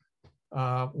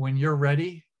 when you're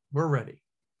ready, we're ready.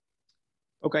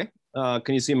 Okay.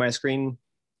 Can you see my screen?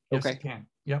 Yes, Okay. I can.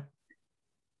 Yep.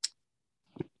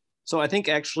 So I think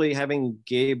actually having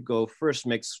Gabe go first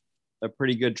makes a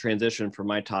pretty good transition for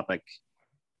my topic.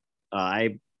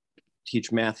 I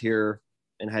teach math here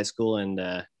in high school, and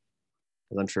as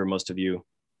I'm sure most of you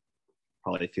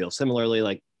probably feel similarly,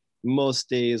 like most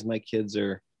days my kids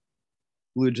are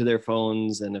glued to their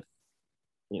phones, and if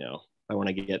I want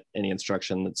to get any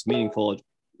instruction that's meaningful, it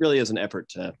really is an effort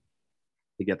to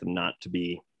get them not to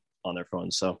be on their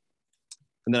phones. So,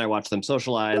 and then I watch them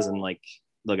socialize, and like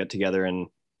they'll get together and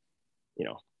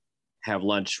have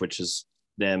lunch, which is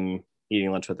them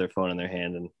eating lunch with their phone in their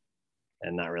hand and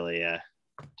not really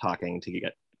talking to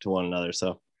get to one another.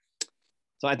 So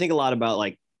I think a lot about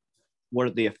like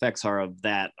what the effects are of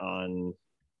that on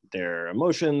their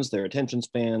emotions, their attention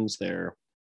spans, their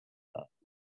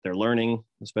learning,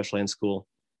 especially in school.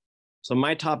 So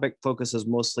my topic focuses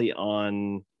mostly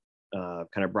on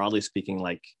kind of broadly speaking,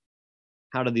 like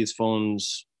how do these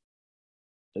phones,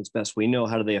 as best we know,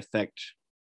 how do they affect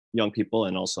young people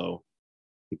and also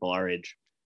people our age?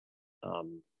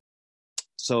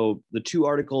 So the two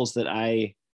articles that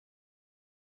I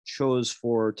chose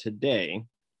for today,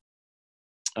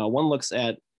 one looks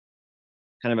at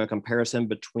kind of a comparison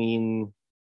between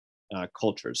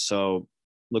cultures. So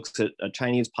looks at a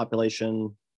Chinese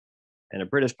population and a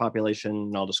British population,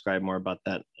 and I'll describe more about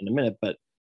that in a minute, but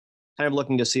kind of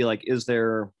looking to see, like, is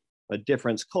there a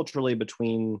difference culturally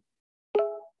between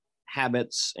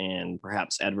habits and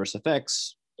perhaps adverse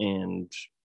effects and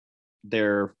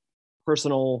their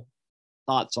personal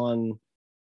thoughts on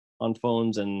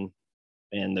phones and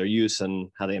their use and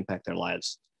how they impact their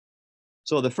lives.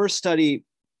 So the first study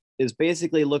is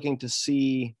basically looking to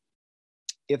see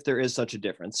if there is such a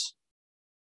difference.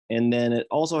 And then it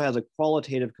also has a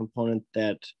qualitative component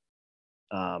that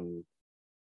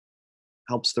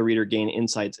helps the reader gain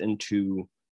insights into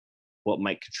what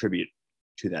might contribute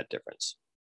to that difference.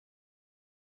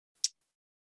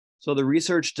 So the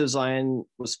research design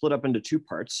was split up into two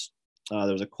parts.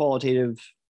 There was a qualitative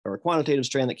or a quantitative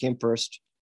strand that came first.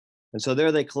 And so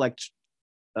there they collect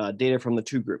data from the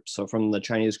two groups, so from the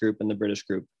Chinese group and the British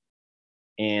group.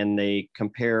 And they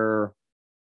compare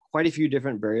quite a few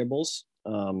different variables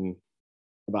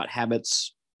about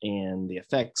habits and the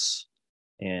effects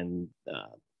and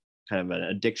kind of an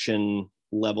addiction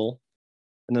level.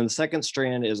 And then the second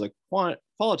strand is a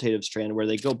qualitative strand where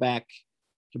they go back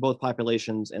to both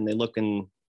populations and they look and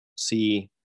see,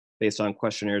 based on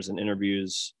questionnaires and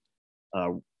interviews,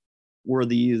 were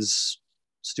these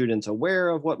students aware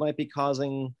of what might be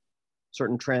causing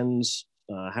certain trends?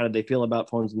 How did they feel about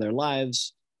phones in their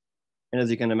lives? And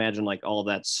as you can imagine, like, all of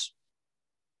that's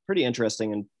pretty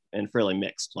interesting and fairly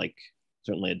mixed, like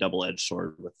certainly a double-edged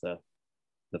sword with the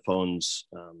phones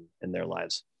in their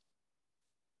lives.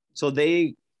 So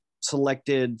they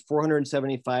selected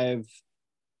 475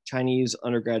 Chinese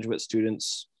undergraduate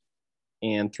students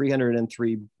and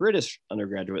 303 British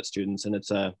undergraduate students. And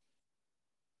it's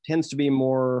tends to be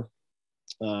more,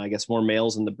 I guess, more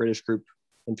males in the British group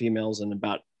than females, and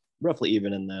about roughly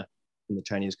even in the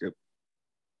Chinese group.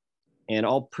 And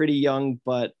all pretty young,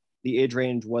 but the age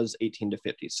range was 18 to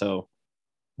 50. So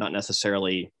not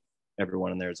necessarily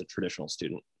everyone in there is a traditional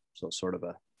student. So sort of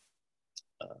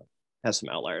has some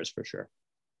outliers for sure.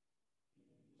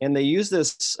 And they use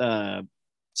this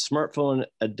smartphone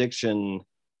addiction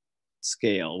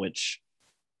scale, which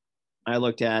I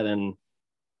looked at, and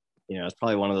it's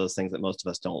probably one of those things that most of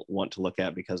us don't want to look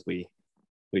at because we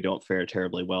don't fare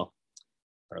terribly well,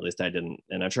 or at least I didn't.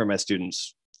 And I'm sure my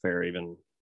students fare even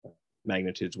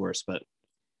magnitudes worse. But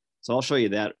so I'll show you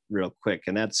that real quick.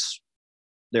 And that's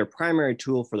their primary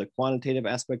tool for the quantitative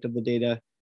aspect of the data,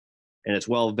 and it's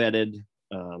well vetted.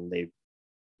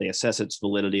 They assess its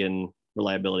validity and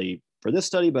reliability for this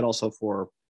study, but also for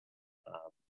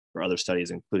other studies,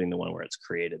 including the one where it's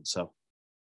created. So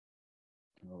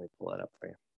let me pull that up for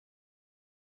you.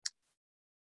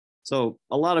 So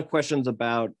a lot of questions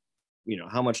about,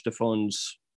 how much do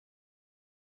phones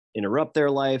interrupt their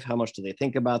life? How much do they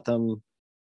think about them?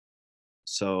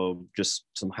 So just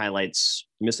some highlights: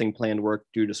 missing planned work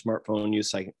due to smartphone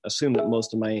use. I assume that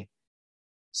most of my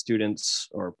students,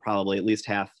 or probably at least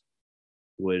half,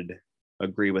 would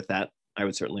agree with that. I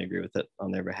would certainly agree with it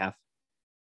on their behalf.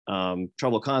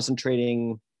 Trouble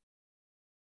concentrating,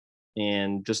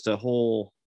 and just a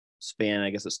whole span, I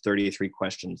guess it's 33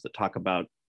 questions that talk about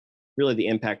really the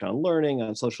impact on learning,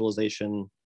 on socialization,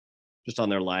 just on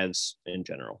their lives in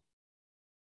general.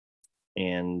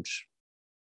 And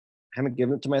I haven't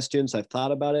given it to my students. I've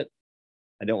thought about it.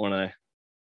 I don't want to,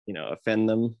 offend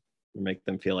them or make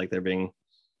them feel like they're being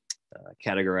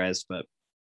categorized, but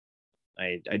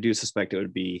I do suspect it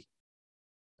would be,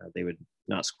 they would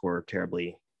not score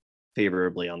terribly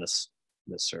favorably on this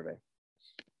survey.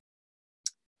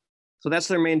 So that's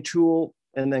their main tool.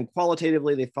 And then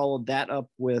qualitatively, they followed that up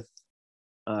with,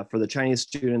 for the Chinese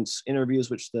students, interviews,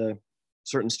 which the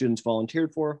certain students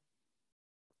volunteered for.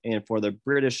 And for the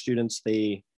British students,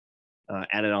 they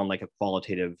added on like a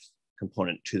qualitative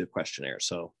component to the questionnaire.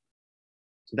 So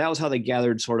that was how they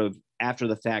gathered sort of after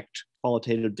the fact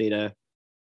qualitative data,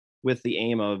 with the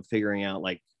aim of figuring out,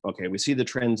 like, okay, we see the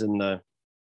trends in the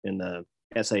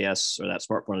SAS, or that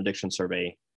smartphone addiction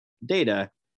survey data.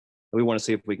 We want to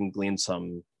see if we can glean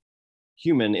some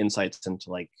human insights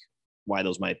into like why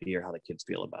those might be or how the kids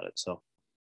feel about it. So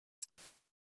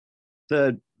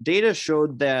the data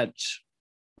showed that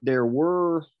there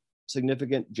were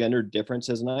significant gender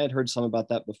differences, and I had heard some about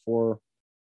that before,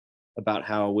 about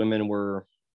how women were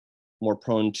more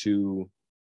prone to,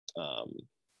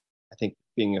 I think,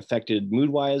 being affected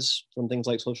mood-wise from things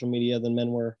like social media than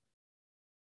men were.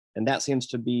 And that seems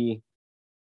to be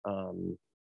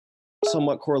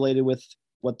somewhat correlated with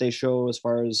what they show as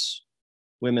far as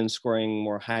women scoring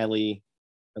more highly,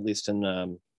 at least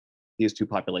in these two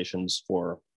populations,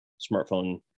 for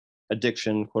smartphone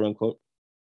addiction, quote unquote.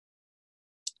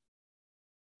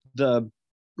 The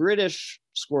British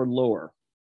scored lower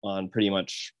on pretty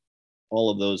much all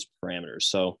of those parameters.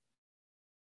 So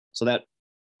that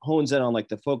hones in on like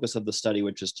the focus of the study,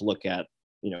 which is to look at,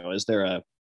 is there a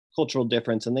cultural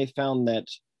difference? And they found that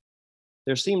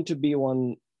there seemed to be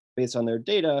one based on their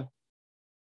data.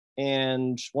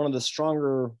 And one of the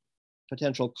stronger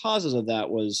potential causes of that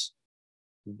was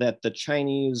that the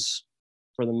Chinese,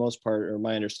 for the most part, or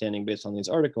my understanding based on these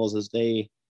articles, is they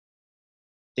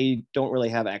don't really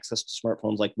have access to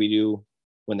smartphones like we do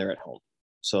when they're at home.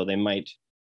 So they might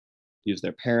use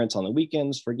their parents on the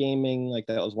weekends for gaming. Like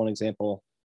that was one example.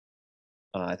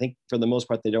 I think for the most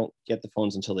part, they don't get the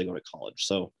phones until they go to college.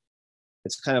 So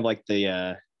it's kind of like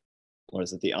the,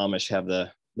 the Amish have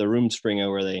the room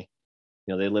springer where they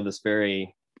live this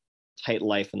very tight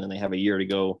life and then they have a year to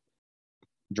go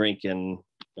drink and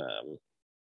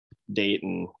date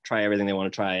and try everything they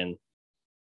want to try. And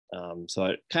so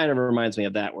it kind of reminds me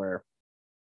of that, where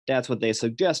that's what they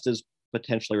suggest is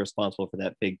potentially responsible for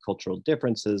that big cultural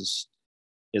differences,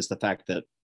 is the fact that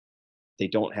they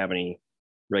don't have any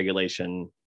regulation,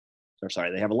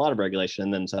 they have a lot of regulation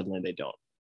and then suddenly they don't.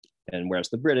 And whereas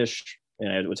the British,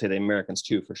 and I would say the Americans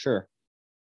too, for sure,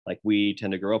 like we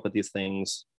tend to grow up with these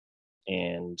things.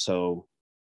 And so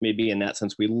maybe in that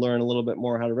sense, we learn a little bit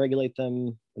more how to regulate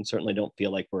them, and certainly don't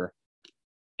feel like we're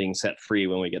being set free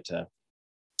when we get to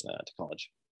college.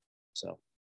 So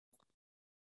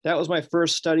that was my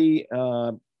first study.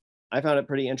 I found it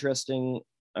pretty interesting.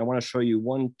 I want to show you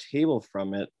one table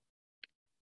from it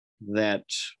that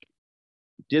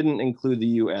didn't include the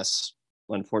US,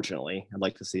 unfortunately. I'd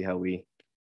like to see how we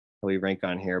rank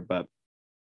on here, but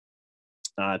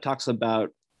it talks about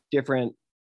different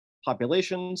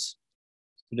populations,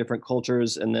 different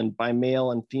cultures, and then by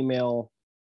male and female,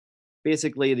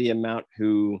 basically the amount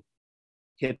who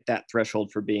hit that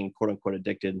threshold for being quote unquote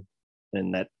addicted.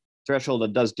 And that threshold,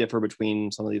 it does differ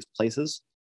between some of these places.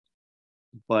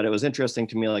 But it was interesting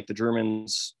to me, like the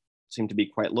Germans seem to be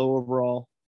quite low overall,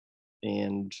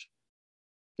 and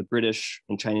the British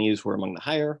and Chinese were among the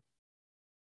higher.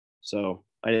 So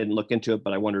I didn't look into it,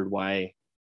 but I wondered why.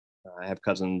 I have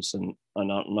cousins and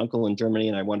an aunt and uncle in Germany,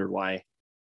 and I wondered why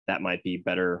that might be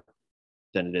better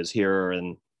than it is here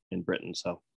in Britain.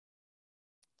 So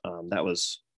that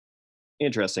was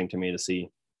interesting to me to see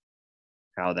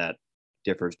how that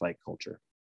differs by culture.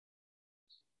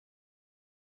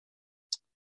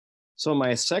 So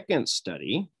my second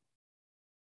study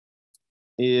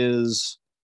it's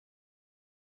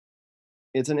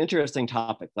an interesting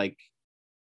topic, like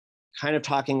kind of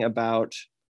talking about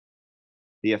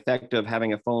the effect of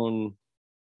having a phone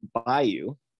by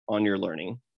you on your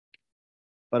learning,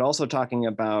 but also talking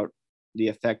about the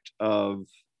effect of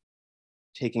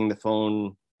taking the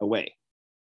phone away.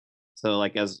 So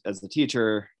like as the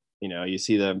teacher, you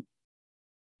see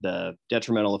the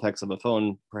detrimental effects of a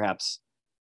phone perhaps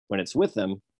when it's with them,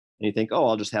 and you think, oh,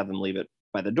 I'll just have them leave it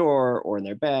by the door or in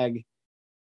their bag.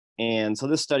 And so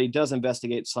this study does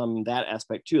investigate that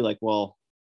aspect too, like, well,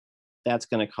 that's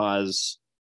going to cause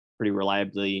pretty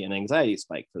reliably an anxiety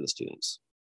spike for the students.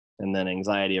 And then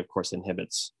anxiety, of course,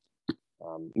 inhibits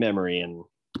memory and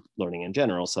learning in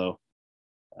general. So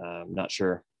I'm not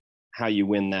sure how you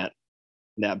win that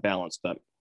balance. But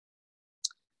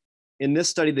in this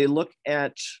study, they look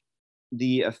at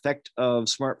the effect of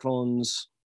smartphones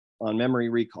on memory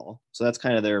recall. So that's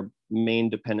kind of their main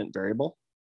dependent variable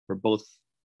for both,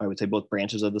 I would say, both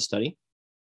branches of the study.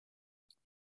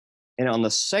 And on the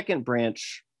second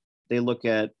branch, they look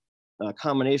at a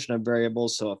combination of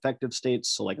variables, so affective states,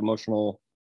 so like emotional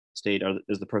state,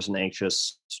 is the person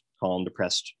anxious, calm,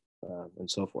 depressed, and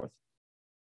so forth.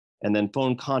 And then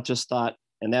phone conscious thought,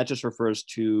 and that just refers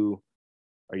to,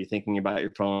 are you thinking about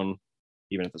your phone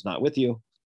even if it's not with you?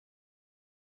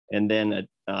 And then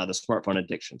the smartphone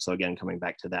addiction. So again, coming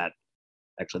back to that,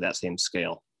 actually that same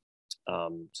scale.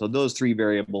 So those three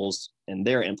variables and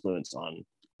their influence on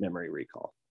memory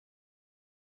recall.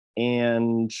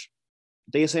 And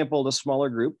they sampled a smaller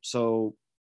group, so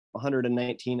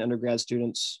 119 undergrad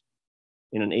students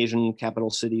in an Asian capital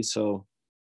city. So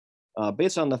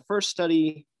based on the first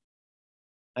study,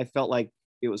 I felt like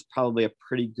it was probably a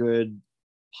pretty good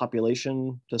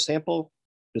population to sample,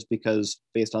 just because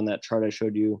based on that chart I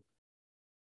showed you,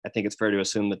 I think it's fair to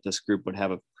assume that this group would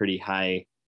have a pretty high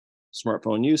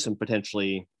smartphone use and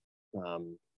potentially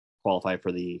qualify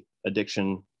for the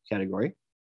addiction category.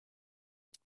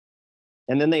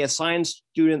 And then they assign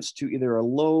students to either a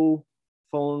low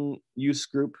phone use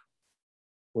group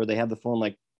where they have the phone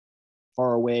like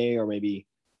far away or maybe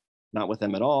not with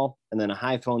them at all, and then a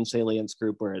high phone salience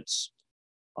group where it's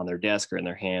on their desk or in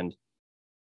their hand.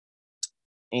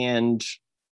 And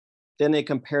then they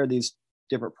compare these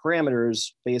different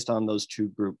parameters based on those two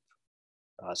group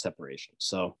separations.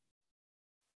 So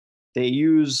they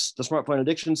use the smartphone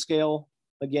addiction scale.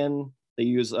 Again, they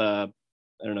use, I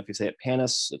don't know if you say it,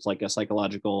 PANIS. It's like a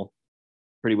psychological,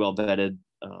 pretty well vetted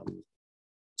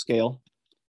scale.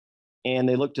 And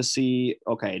they look to see,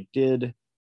 okay, did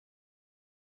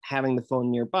having the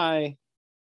phone nearby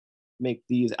make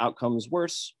these outcomes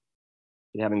worse?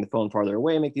 Did having the phone farther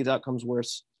away make these outcomes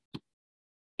worse?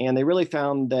 And they really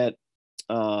found that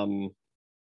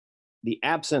the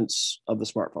absence of the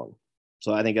smartphone,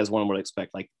 so I think as one would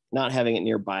expect, like not having it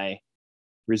nearby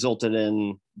resulted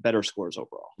in better scores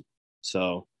overall.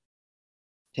 So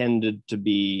tended to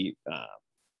be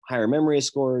higher memory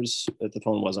scores if the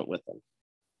phone wasn't with them.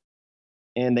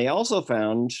 And they also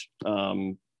found,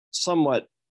 somewhat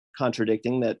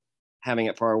contradicting, that having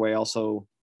it far away also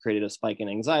created a spike in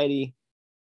anxiety,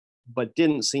 but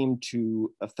didn't seem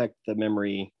to affect the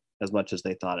memory as much as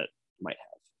they thought it might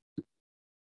have.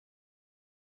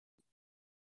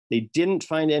 They didn't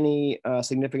find any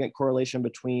significant correlation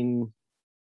between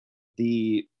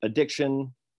the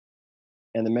addiction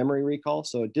and the memory recall.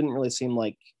 So it didn't really seem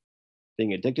like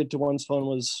being addicted to one's phone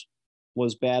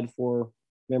was bad for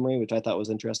memory, which I thought was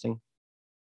interesting.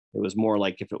 It was more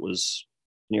like if it was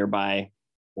nearby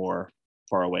or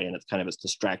far away, and it's kind of a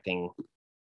distracting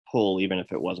pull, even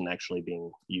if it wasn't actually being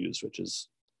used, which is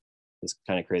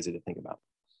kind of crazy to think about.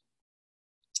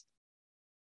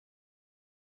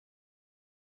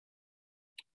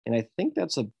 And I think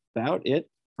that's about it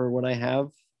for what I have.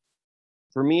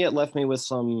 For me, it left me with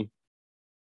some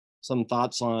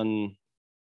thoughts on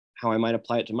how I might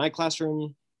apply it to my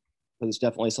classroom, but it's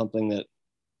definitely something that,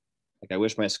 like, I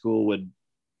wish my school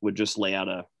would just lay out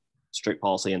a strict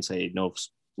policy and say no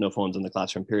phones in the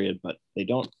classroom, period, but they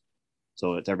don't.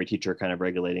 So it's every teacher kind of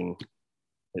regulating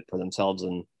it for themselves.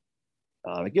 And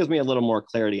it gives me a little more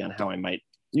clarity on how I might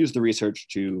use the research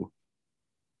to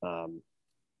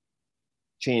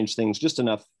change things just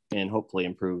enough and hopefully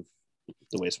improve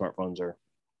the way smartphones are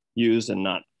used and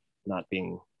not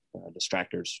being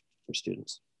distractors for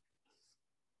students.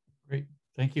 Great,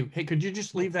 thank you. Hey, could you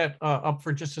just leave that up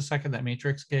for just a second, that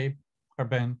matrix, Gabe or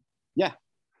Ben? Yeah.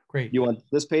 Great. You want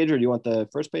this page or do you want the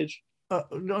first page?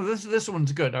 No, this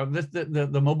one's good.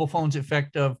 The mobile phone's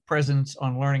effect of presence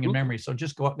on learning and memory. So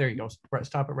just go up, there you go,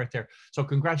 stop it right there. So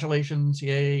congratulations,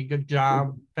 yay, good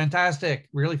job, fantastic,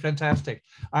 really fantastic.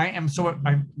 I'm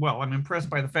impressed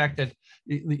by the fact that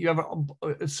you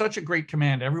have such a great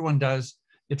command. Everyone does.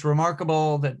 It's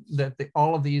remarkable that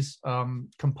all of these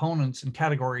components and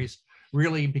categories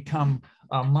really become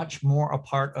much more a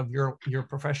part of your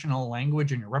professional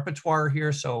language and your repertoire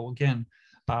here. So again,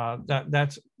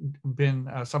 that's been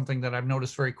something that I've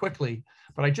noticed very quickly.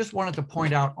 But I just wanted to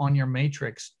point out on your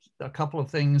matrix a couple of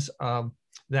things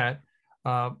that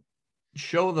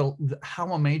show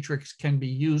how a matrix can be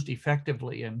used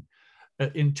effectively. And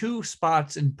in two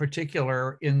spots in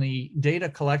particular, in the data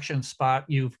collection spot,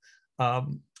 you've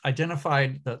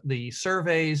identified the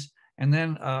surveys, and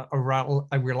then a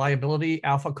reliability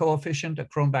alpha coefficient, a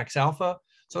Cronbach's alpha.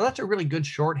 So that's a really good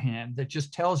shorthand that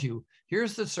just tells you,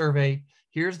 here's the survey,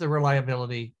 here's the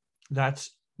reliability.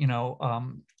 That's,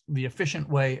 the efficient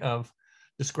way of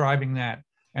describing that.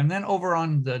 And then over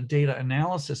on the data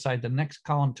analysis side, the next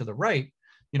column to the right,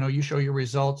 you show your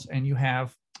results and you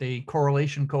have a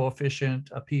correlation coefficient,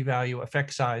 a p-value,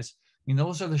 effect size. I mean,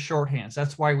 those are the shorthands.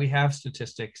 That's why we have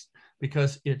statistics,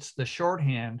 because it's the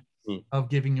shorthand of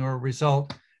giving you a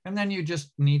result. And then you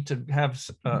just need to have,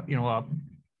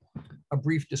 a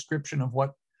brief description of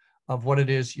what it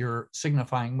is you're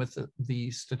signifying with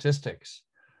the statistics.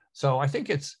 So I think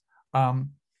it's, I'm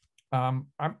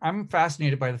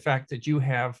fascinated by the fact that you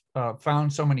have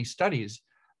found so many studies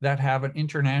that have an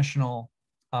international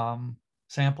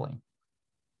sampling.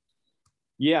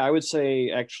 Yeah, I would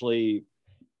say actually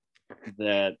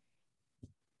that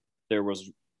there was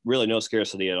really no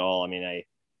scarcity at all. I mean,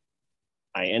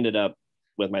 I ended up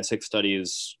with my 6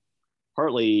 studies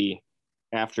partly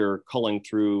after culling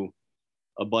through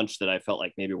a bunch that I felt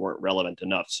like maybe weren't relevant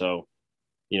enough. So,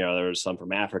 there was some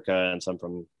from Africa and some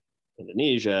from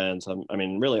Indonesia and some,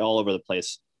 really all over the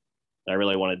place. I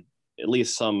really wanted at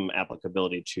least some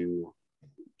applicability to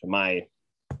my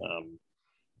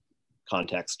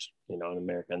context,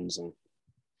 Americans. And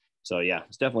So yeah,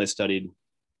 it's definitely studied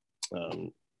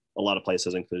a lot of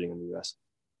places, including in the US.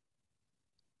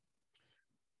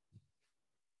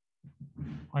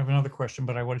 I have another question,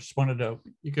 but I just wanted to,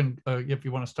 you can, if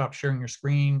you want to stop sharing your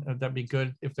screen, that'd be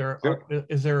good. If there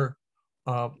Sure.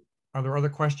 are there other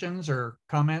questions or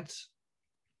comments?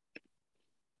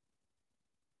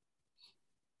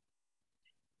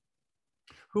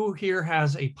 Who here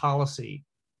has a policy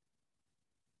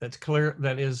that's clear,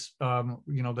 that is,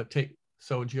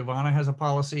 so Giovanna has a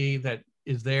policy that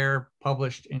is there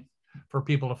published for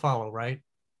people to follow, right?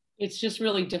 It's just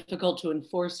really difficult to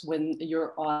enforce when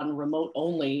you're on remote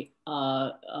only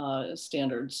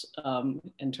standards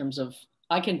in terms of,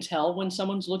 I can tell when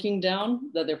someone's looking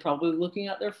down that they're probably looking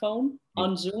at their phone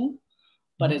on Zoom,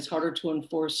 but it's harder to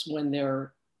enforce when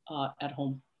they're at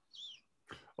home.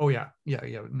 Oh yeah,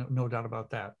 no doubt about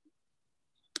that.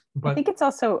 But I think it's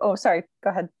also, oh, sorry,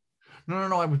 go ahead.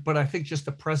 No, but I think just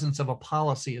the presence of a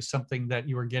policy is something that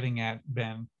you were getting at,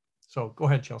 Ben. So go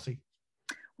ahead, Chelsea.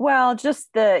 Well, just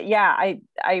I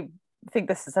think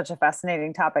this is such a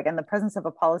fascinating topic, and the presence of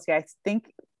a policy, I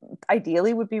think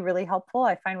ideally would be really helpful.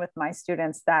 I find with my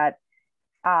students that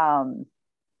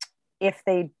if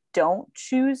they don't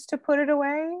choose to put it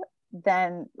away,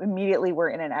 then immediately we're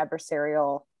in an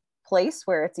adversarial place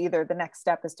where it's either the next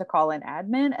step is to call in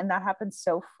admin, and that happens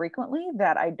so frequently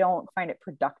that I don't find it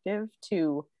productive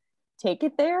to take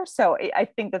it there. So I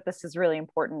think that this is really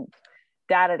important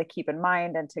data to keep in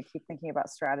mind and to keep thinking about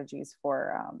strategies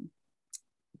for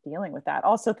dealing with that.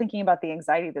 Also thinking about the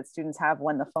anxiety that students have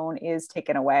when the phone is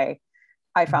taken away.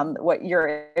 I found what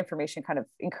your information kind of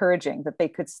encouraging, that they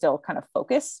could still kind of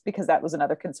focus, because that was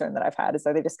another concern that I've had, is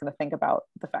are they just going to think about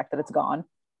the fact that it's gone,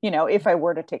 if I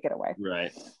were to take it away.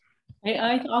 Right.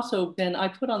 I also, Ben, I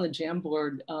put on the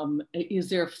Jamboard, is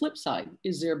there a flip side?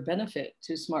 Is there a benefit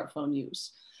to smartphone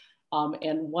use?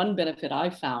 And one benefit I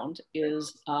found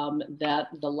is that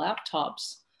the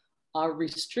laptops are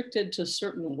restricted to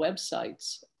certain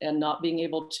websites and not being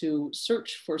able to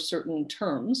search for certain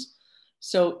terms.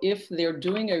 So if they're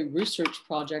doing a research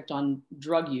project on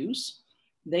drug use,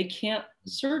 they can't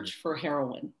search for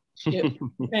heroin.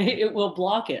 It will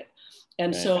block it.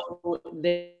 And so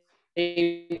they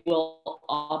will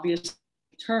obviously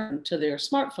turn to their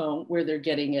smartphone where they're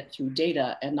getting it through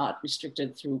data and not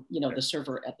restricted through the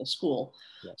server at the school.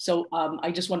 Yeah. So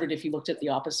I just wondered if you looked at the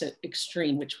opposite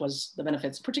extreme, which was the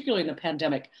benefits, particularly in the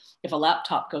pandemic. If a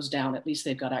laptop goes down, at least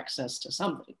they've got access to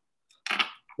something.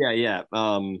 Yeah.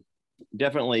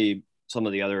 Definitely some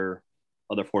of the other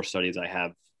 4 studies I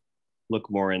have look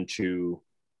more into,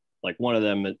 like one of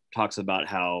them, it talks about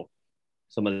how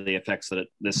some of the effects that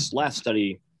this last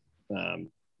study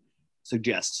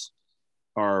suggests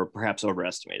are perhaps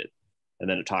overestimated. And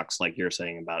then it talks, like you're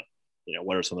saying, about,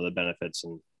 what are some of the benefits.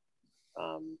 And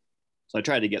so I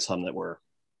tried to get some that were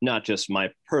not just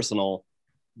my personal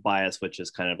bias, which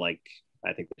is kind of like,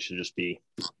 I think they should just be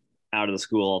out of the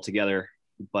school altogether,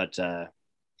 but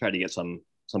try to get some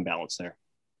balance there.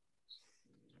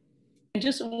 And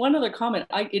just one other comment,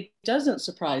 it doesn't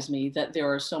surprise me that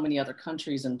there are so many other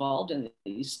countries involved in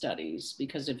these studies,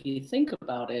 because if you think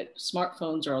about it,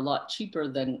 smartphones are a lot cheaper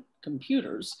than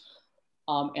computers.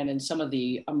 And in some of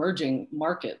the emerging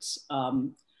markets,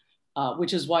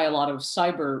 which is why a lot of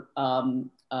cyber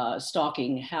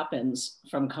stalking happens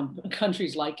from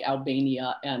countries like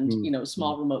Albania and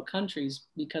small remote countries,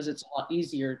 because it's a lot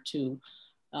easier to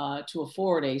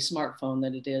afford a smartphone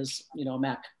than it is a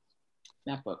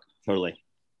MacBook. Totally.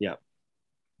 Yeah.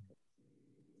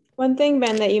 One thing,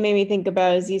 Ben, that you made me think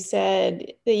about is you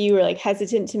said that you were like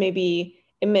hesitant to maybe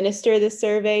administer the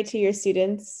survey to your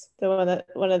students, the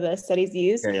one of the studies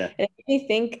used. Yeah. And it made me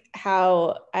think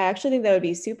how I actually think that would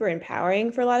be super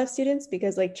empowering for a lot of students,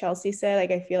 because like Chelsea said,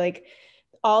 like I feel like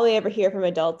all they ever hear from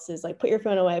adults is like, put your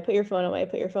phone away, put your phone away,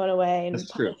 put your phone away. And that's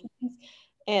true.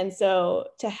 And so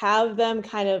to have them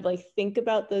kind of like think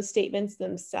about those statements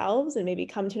themselves and maybe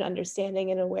come to an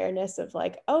understanding and awareness of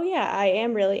like, oh yeah, I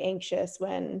am really anxious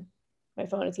when my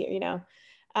phone is here,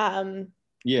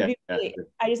 Yeah. Really,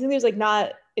 I just think there's like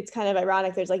it's kind of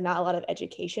ironic. There's like not a lot of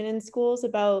education in schools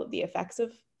about the effects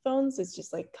of phones. It's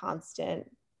just like constant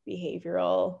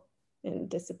behavioral and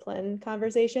discipline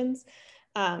conversations.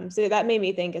 So that made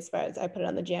me think, as far as I put it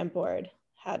on the Jamboard,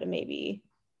 how to maybe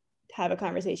have a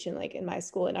conversation like in my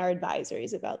school and our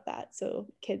advisories about that. So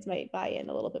kids might buy in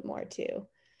a little bit more too, to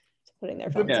putting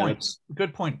their phones on. on.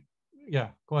 Good point. Yeah,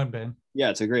 go ahead, Ben.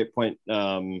 Yeah, it's a great point.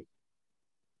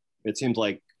 It seems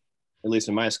like, at least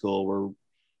in my school,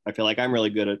 I feel like I'm really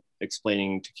good at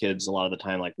explaining to kids a lot of the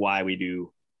time, like why we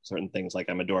do certain things. Like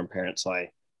I'm a dorm parent, so I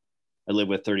live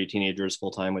with 30 teenagers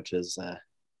full time, which is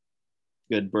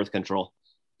good birth control.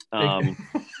 And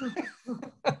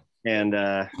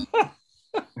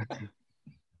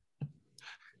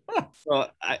so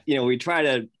we try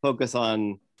to focus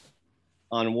on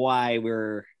why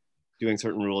we're doing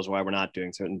certain rules, why we're not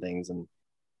doing certain things, and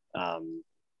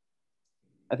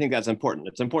I think that's important.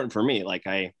 It's important for me. Like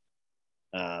I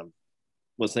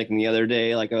was thinking the other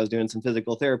day, like I was doing some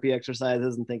physical therapy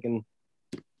exercises and thinking,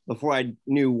 before I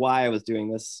knew why I was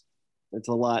doing this, it's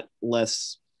a lot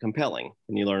less compelling.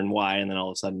 And you learn why, and then all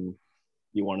of a sudden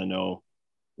you want to know,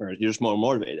 or you're just more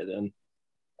motivated. And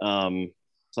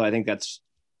so I think that's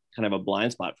kind of a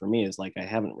blind spot for me, is like I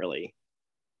haven't really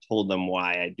told them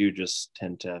why. I do just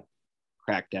tend to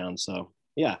crack down. So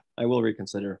yeah, I will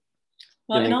reconsider.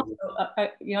 Well, and also,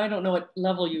 I don't know what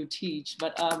level you teach,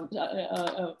 but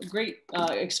a great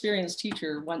experienced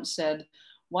teacher once said,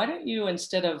 why don't you,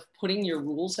 instead of putting your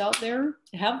rules out there,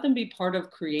 have them be part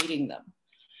of creating them?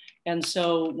 And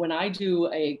so when I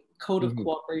do a code of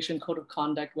cooperation, code of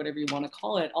conduct, whatever you want to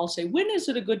call it, I'll say, when is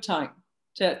it a good time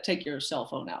to take your cell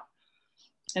phone out?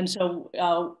 And so,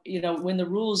 when the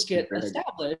rules get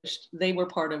established, they were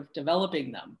part of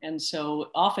developing them. And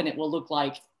so often it will look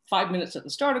like 5 minutes at the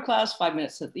start of class, 5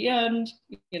 minutes at the end,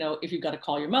 if you've got to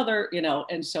call your mother,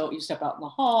 and so you step out in the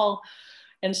hall.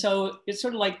 And so it's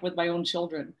sort of like with my own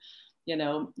children,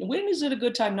 when is it a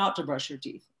good time not to brush your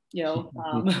teeth? Type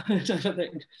of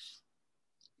thing.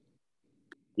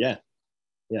 Yeah,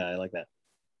 I like that.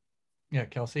 Yeah,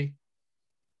 Kelsey.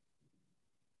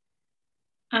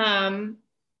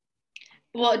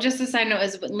 Well, just a side note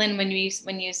is, Lynn, when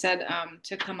you said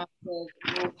to come up with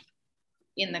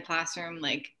in the classroom,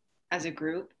 like as a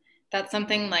group, that's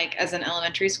something like as an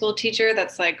elementary school teacher,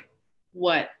 that's like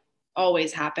what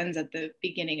always happens at the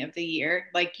beginning of the year.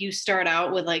 Like you start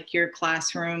out with like your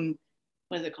classroom,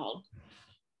 what is it called?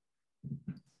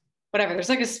 Whatever, there's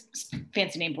like a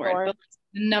fancy name for it. But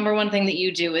the number one thing that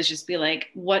you do is just be like,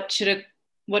 what do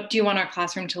you want our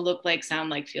classroom to look like, sound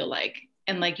like, feel like?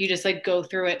 And like you just like go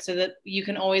through it so that you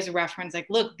can always reference like,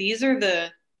 look, these are the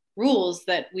rules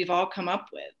that we've all come up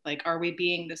with. Like, are we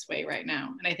being this way right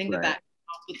now? And I think that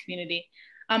helps with community.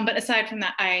 But aside from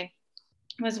that, I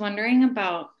was wondering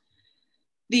about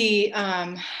the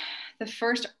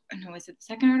first, no, was it the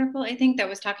second article? I think that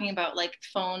was talking about like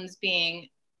phones being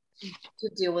to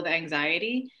deal with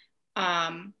anxiety,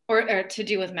 or to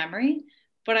deal with memory.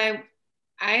 But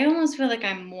I almost feel like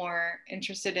I'm more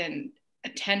interested in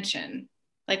attention.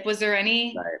 Like, was there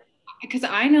any, because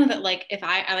I know that like if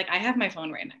I have my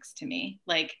phone right next to me,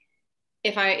 like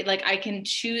if I can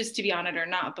choose to be on it or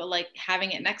not, but like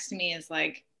having it next to me is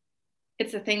like,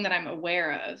 it's a thing that I'm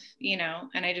aware of,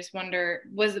 and I just wonder,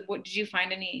 did you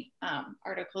find any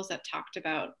articles that talked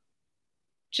about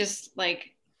just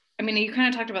like, I mean, you kind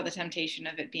of talked about the temptation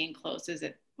of it being close, as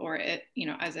it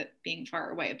being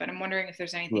far away, but I'm wondering if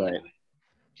there's anything about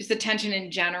just attention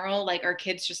in general, like are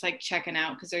kids just like checking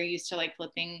out because they're used to like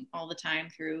flipping all the time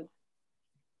through?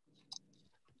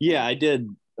 Yeah, I did.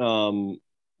 One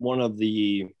of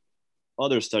the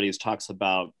other studies talks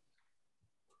about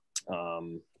I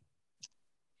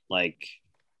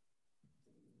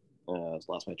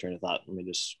lost my train of thought.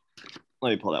 Let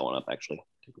me pull that one up, actually.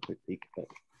 Take a quick peek.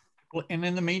 Well, and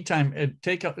in the meantime,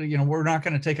 we're not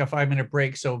going to take a 5-minute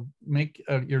break. So make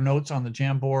your notes on the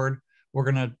Jamboard. We're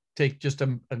going to take just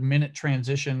a minute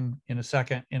transition in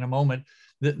a moment.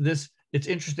 It's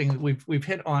interesting that we've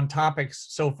hit on topics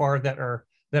so far that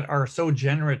are so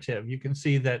generative. You can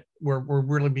see that we're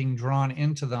really being drawn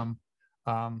into them.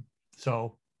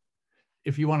 So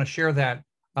if you want to share that,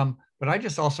 but I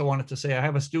just also wanted to say I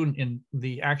have a student in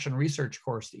the action research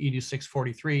course, the EDU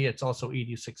 643. It's also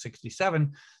EDU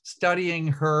 667, studying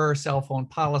her cell phone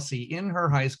policy in her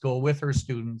high school with her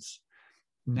students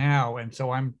now. And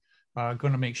so I'm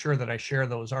going to make sure that I share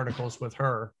those articles with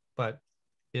her, but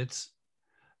it's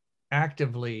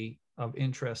actively of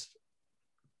interest.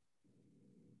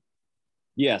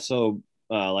 Yeah, so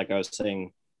like I was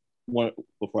saying,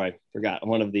 before I forgot,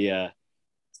 one of the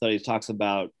studies talks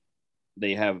about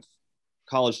they have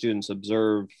college students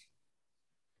observe,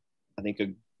 I think,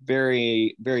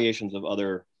 variations of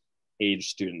other age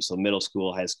students, so middle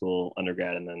school, high school,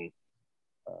 undergrad, and then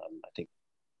I think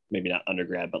maybe not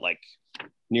undergrad, but like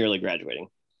nearly graduating.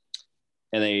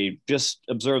 And they just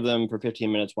observe them for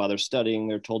 15 minutes while they're studying.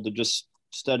 They're told to just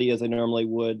study as they normally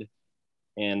would.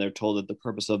 And they're told that the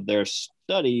purpose of their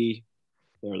study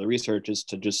or the research is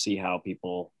to just see how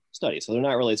people study. So they're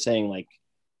not really saying like,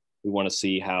 we want to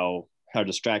see how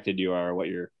distracted you are, what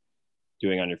you're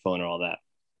doing on your phone or all that.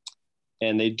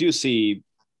 And they do see,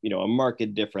 a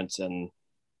marked difference in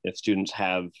if students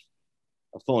have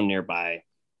a phone nearby,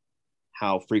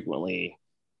 how frequently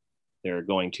they're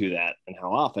going to that and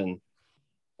how often.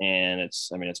 And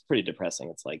it's, I mean, it's pretty depressing.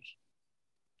 It's like,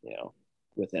 you know,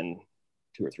 within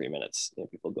 2 or 3 minutes, you know,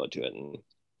 people go to it, and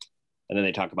then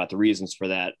they talk about the reasons for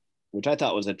that, which I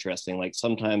thought was interesting. Like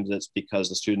sometimes it's because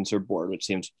the students are bored, which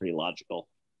seems pretty logical,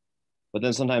 but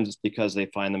then sometimes it's because they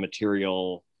find the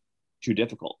material too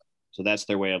difficult. So that's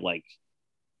their way of like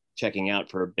checking out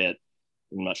for a bit.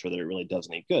 I'm not sure that it really does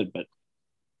any good, but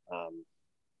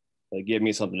it gave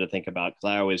me something to think about,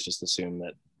 because I always just assume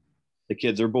that the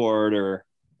kids are bored or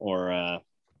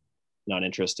not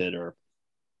interested or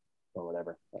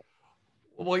whatever.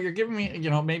 Well, you're giving me, you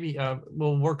know, maybe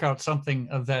we'll work out something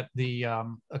of that. The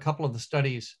a couple of the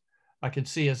studies I could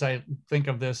see as I think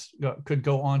of this could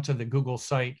go onto the Google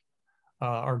site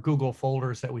or Google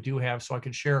folders that we do have, so I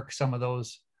could share some of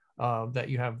those that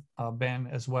you have, Ben,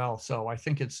 as well. So I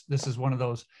think this is one of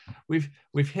those we've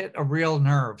hit a real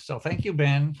nerve. So thank you,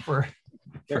 Ben, for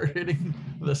hitting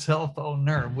the cell phone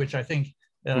nerve, which I think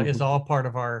is all part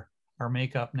of our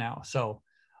makeup now. So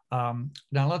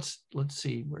now let's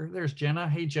see where there's Jenna.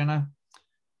 Hey, Jenna.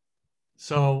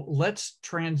 So let's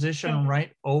transition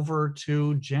right over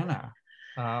to Jenna.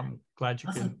 Glad you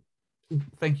could.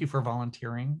 Thank you for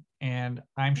volunteering. And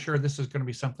I'm sure this is going to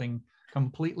be something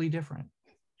completely different.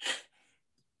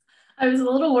 I was a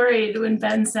little worried when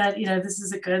Ben said, you know, this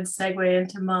is a good segue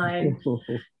into mine.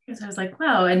 Because I was like,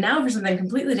 wow, and now for something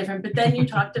completely different. But then you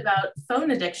talked about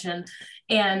phone addiction,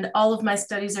 and all of my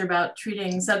studies are about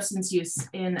treating substance use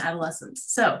in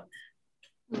adolescents. So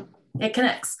it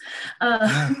connects.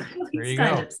 There you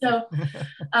go. So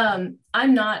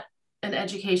I'm not an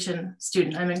education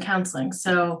student, I'm in counseling.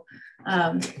 So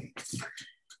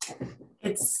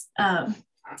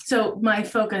so my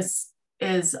focus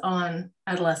is on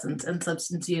adolescents and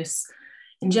substance use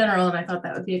in general, and I thought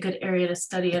that would be a good area to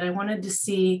study. And I wanted to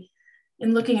see,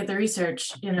 in looking at the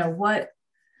research, you know, what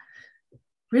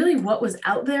was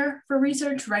out there for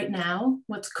research right now,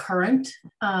 what's current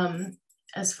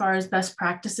as far as best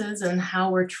practices and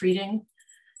how we're treating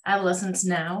adolescents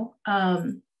now.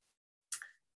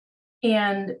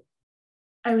 And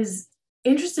I was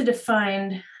interested to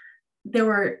find there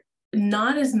were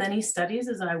not as many studies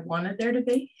as I wanted there to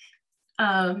be,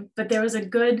 but there was a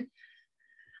good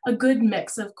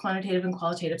mix of quantitative and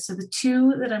qualitative. So the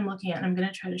two that I'm looking at, and I'm going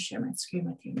to try to share my screen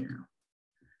with you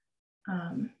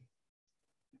now.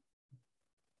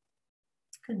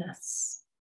 Goodness,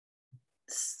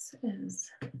 this is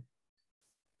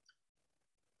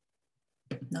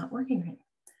not working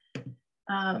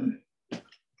right.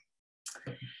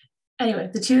 Anyway,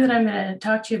 the two that I'm going to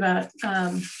talk to you about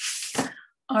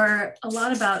are a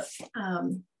lot about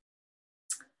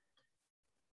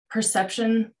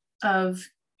perception of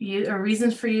use or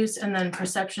reasons for use, and then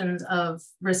perceptions of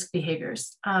risk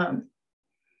behaviors.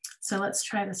 So let's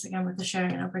try this again with the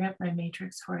sharing, and I'll bring up my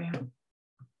matrix for you.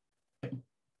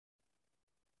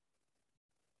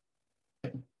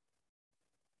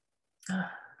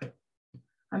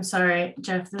 I'm sorry,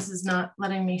 Jeff, this is not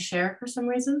letting me share for some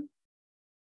reason.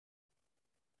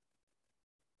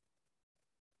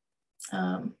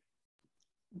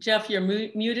 Jeff, you're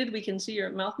muted. We can see your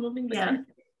mouth moving. But yeah.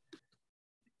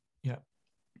 Yeah.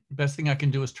 Best thing I can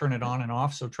do is turn it on and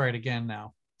off. So try it again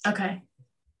now. Okay.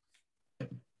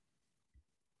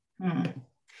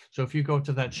 So if you go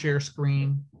to that share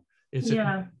screen, is it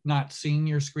not seeing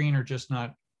your screen or just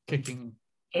not kicking?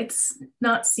 It's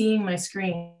not seeing my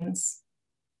screens.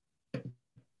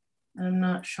 I'm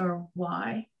not sure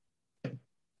why.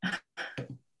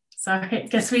 Sorry, I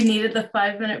guess we needed the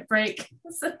 5-minute break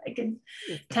so I could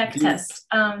tech test.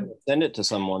 Send it to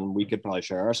someone. We could probably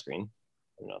share our screen.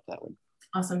 I don't know if that would.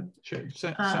 Awesome. Sure.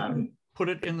 Put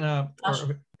it in the,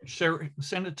 or share,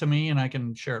 send it to me and I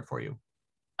can share it for you.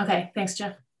 Okay, thanks,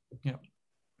 Jeff. Yeah.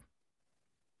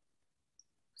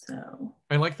 So.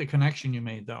 I like the connection you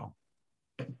made though.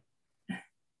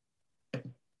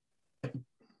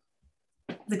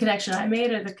 The connection I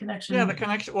made, or the connection? Yeah, the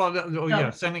connection. Well, yeah,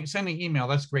 sending email.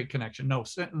 That's great connection. No,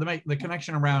 the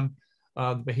connection around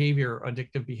behavior,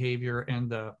 addictive behavior,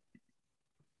 and the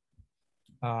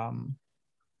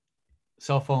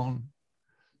cell phone.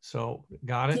 So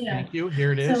got it. Yeah. Thank you.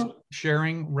 Here it is. So,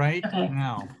 sharing right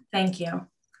now. Thank you.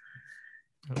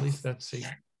 At least that's the.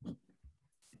 I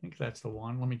think that's the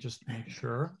one. Let me just make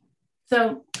sure.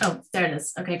 So, oh, there it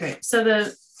is. Okay, great. So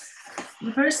the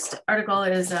first article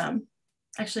is.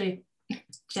 Actually,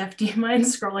 Jeff, do you mind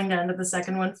scrolling down to the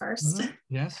second one first? Mm-hmm.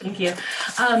 Yes. Thank you.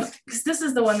 Because this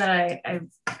is the one that I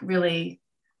really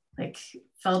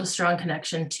felt a strong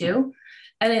connection to.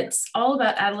 And it's all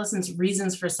about adolescents'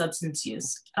 reasons for substance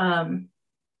use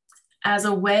as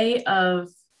a way of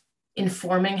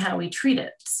informing how we treat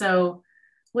it. So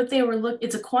what they were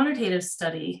it's a quantitative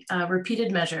study,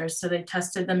 repeated measures. So they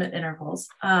tested them at intervals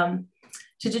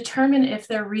to determine if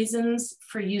their reasons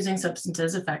for using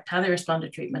substances affect how they respond to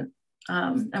treatment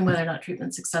and whether or not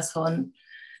treatment's successful. And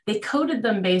they coded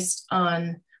them based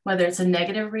on whether it's a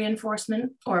negative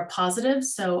reinforcement or a positive.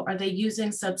 So are they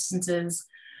using substances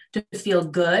to feel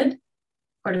good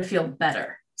or to feel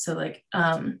better? So like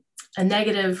a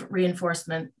negative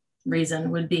reinforcement reason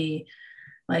would be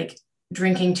like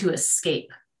drinking to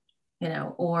escape, you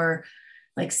know, or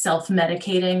like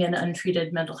self-medicating an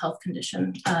untreated mental health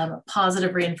condition.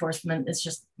 Positive reinforcement is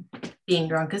just being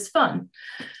drunk is fun,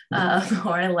 or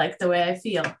I like the way I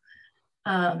feel.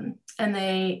 And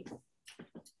the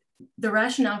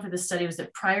rationale for this study was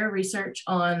that prior research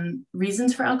on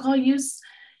reasons for alcohol use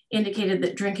indicated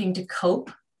that drinking to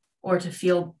cope or to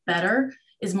feel better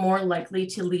is more likely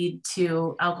to lead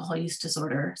to alcohol use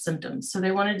disorder symptoms. So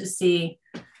they wanted to see,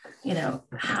 you know,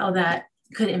 how that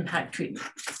could impact treatment.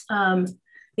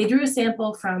 They drew a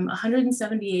sample from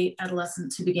 178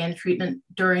 adolescents who began treatment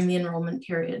during the enrollment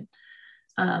period.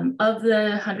 Of the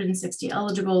 160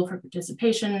 eligible for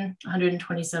participation,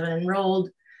 127 enrolled,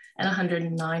 and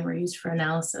 109 were used for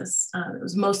analysis. It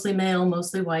was mostly male,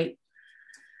 mostly white,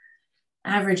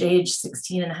 average age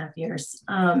 16 and a half years.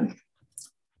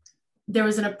 There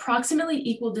was an approximately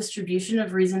equal distribution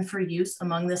of reason for use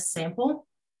among this sample.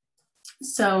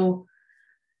 So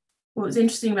what was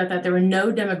interesting about that, there were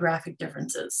no demographic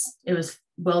differences. It was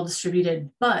well distributed,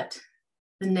 but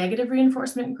the negative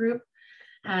reinforcement group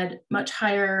had much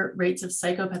higher rates of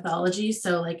psychopathology,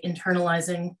 so like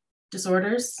internalizing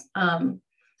disorders,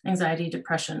 anxiety,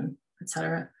 depression,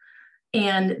 etc.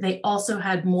 And they also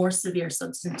had more severe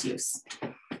substance use.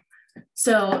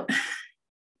 So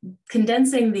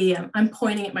condensing the, I'm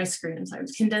pointing at my screen, so I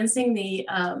was condensing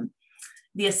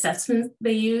the assessment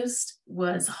they used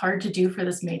was hard to do for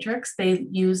this matrix. They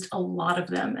used a lot of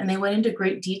them, and they went into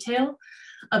great detail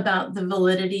about the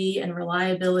validity and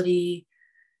reliability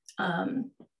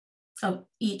of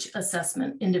each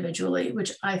assessment individually,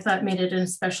 which I thought made it an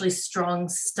especially strong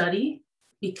study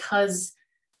because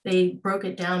they broke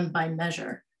it down by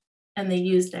measure. And they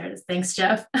used theirs, thanks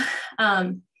Jeff.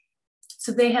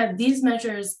 So they had these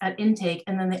measures at intake,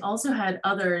 and then they also had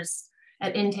others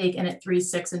at intake and at 3,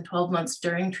 6, and 12 months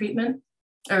during treatment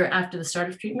or after the start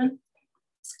of treatment.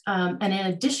 And in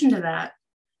addition to that,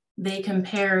 they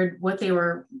compared what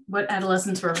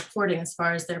adolescents were reporting as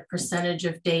far as their percentage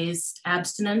of days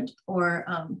abstinent or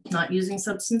not using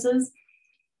substances.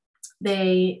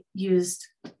 They used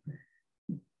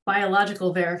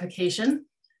biological verification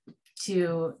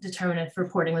to determine if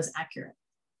reporting was accurate.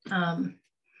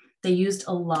 They used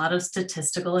a lot of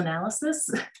statistical analysis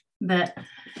that,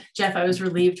 Jeff, I was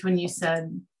relieved when you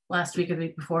said last week or the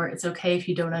week before, it's okay if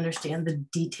you don't understand the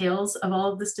details of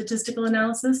all of the statistical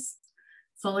analysis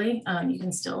fully, you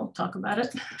can still talk about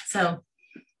it. So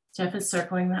Jeff is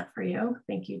circling that for you.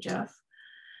 Thank you, Jeff.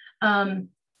 And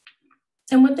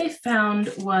what they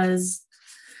found was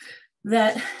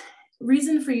that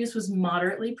reason for use was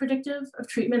moderately predictive of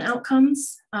treatment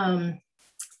outcomes.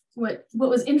 What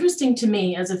was interesting to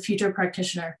me as a future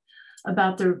practitioner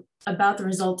about the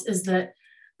results is that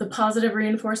the positive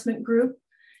reinforcement group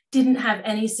didn't have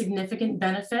any significant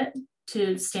benefit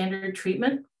to standard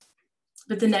treatment,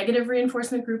 but the negative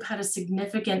reinforcement group had a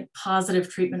significant positive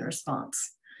treatment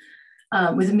response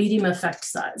with a medium effect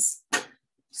size.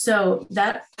 So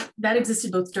that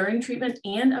existed both during treatment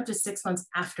and up to 6 months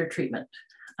after treatment.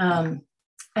 And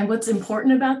what's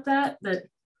important about that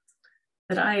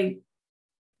I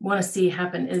want to see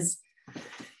happen is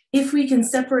if we can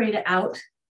separate out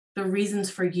the reasons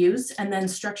for use and then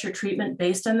structure treatment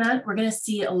based on that, we're going to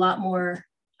see a lot more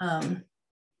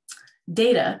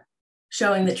data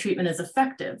showing that treatment is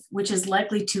effective, which is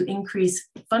likely to increase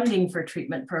funding for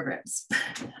treatment programs.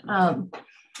 And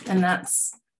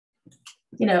that's,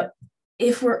 you know,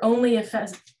 if we're only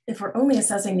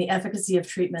assessing the efficacy of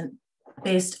treatment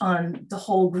based on the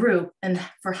whole group, and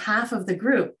for half of the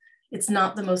group, it's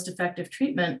not the most effective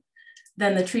treatment,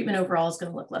 then the treatment overall is going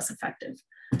to look less effective.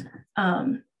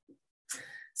 I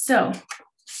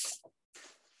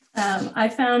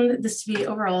found this to be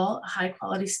overall a high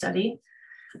quality study.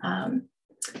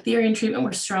 Theory and treatment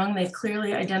were strong. They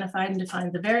clearly identified and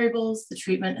defined the variables, the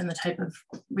treatment, and the type of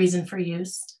reason for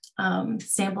use.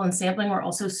 Sample and sampling were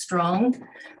also strong.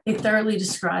 They thoroughly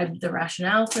described the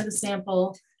rationale for the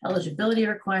sample, eligibility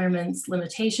requirements,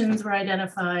 limitations were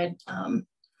identified,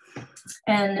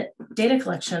 and data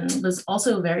collection was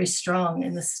also very strong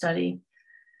in this study.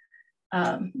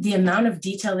 The amount of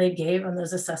detail they gave on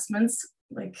those assessments,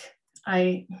 like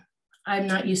I'm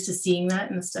not used to seeing that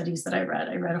in the studies that I read.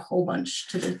 I read a whole bunch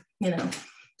to the,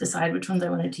 decide which ones I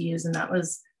wanted to use, and that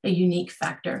was a unique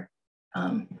factor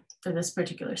for this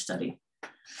particular study.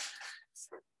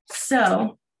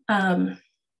 So I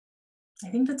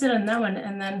think that's it on that one.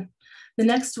 And then the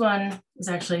next one is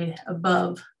actually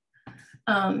above.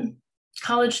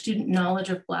 College student knowledge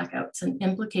of blackouts and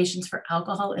implications for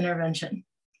alcohol intervention.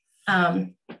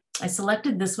 I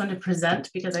selected this one to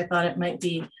present because I thought it might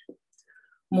be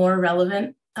more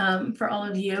relevant for all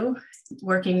of you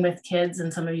working with kids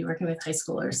and some of you working with high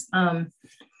schoolers.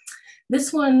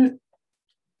 This one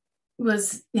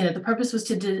was, the purpose was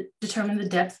to determine the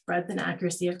depth, breadth, and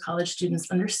accuracy of college students'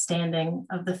 understanding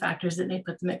of the factors that may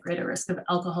put them at greater risk of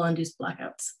alcohol-induced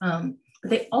blackouts. But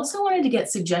they also wanted to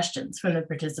get suggestions from the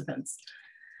participants.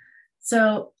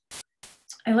 So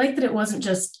I like that it wasn't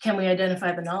just, can we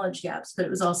identify the knowledge gaps, but it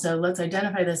was also, let's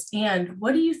identify this, and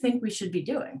what do you think we should be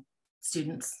doing,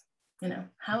 students?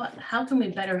 How can we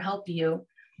better help you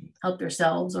help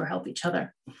yourselves or help each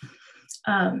other?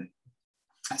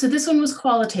 So this one was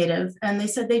qualitative, and they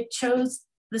said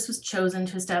this was chosen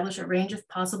to establish a range of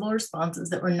possible responses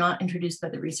that were not introduced by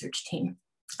the research team.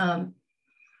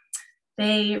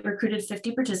 They recruited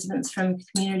 50 participants from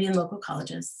community and local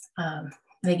colleges.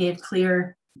 They gave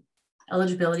clear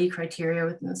eligibility criteria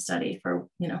within the study for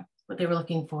what they were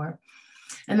looking for.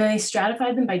 And then they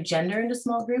stratified them by gender into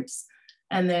small groups.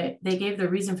 And they gave the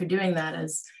reason for doing that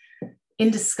as in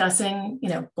discussing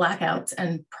blackouts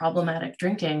and problematic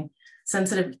drinking,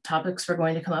 sensitive topics were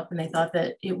going to come up, and they thought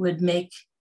that it would make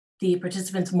the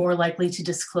participants more likely to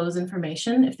disclose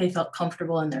information if they felt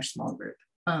comfortable in their small group.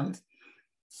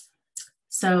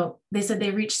 So they said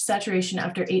they reached saturation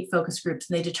after 8 focus groups,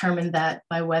 and they determined that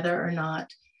by whether or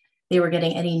not they were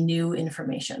getting any new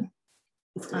information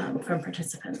from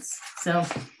participants. So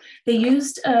they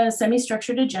used a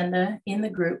semi-structured agenda in the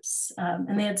groups,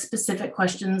 and they had specific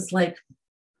questions like,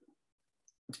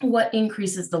 what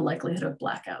increases the likelihood of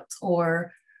blackouts?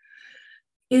 Or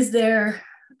is there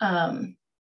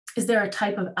a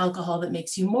type of alcohol that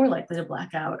makes you more likely to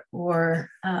black out? Or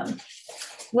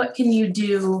what can you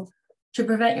do to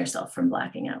prevent yourself from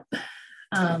blacking out?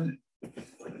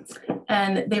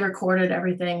 And they recorded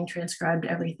everything, transcribed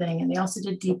everything, and they also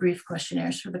did debrief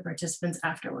questionnaires for the participants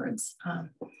afterwards.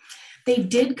 They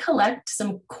did collect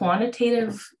some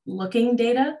quantitative looking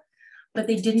data, but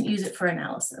they didn't use it for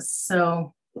analysis.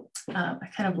 So I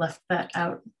kind of left that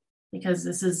out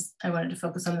because I wanted to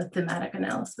focus on the thematic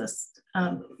analysis.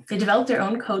 They developed their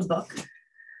own code book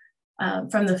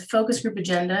from the focus group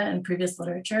agenda and previous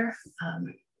literature.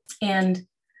 And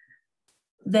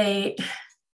they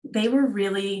were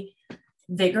really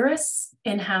vigorous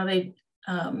in how they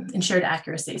ensured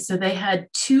accuracy. So they had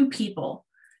 2 people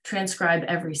transcribe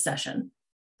every session,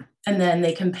 and then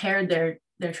they compared their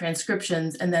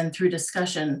transcriptions, and then through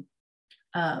discussion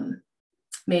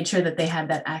made sure that they had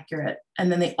that accurate.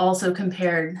 And then they also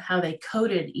compared how they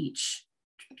coded each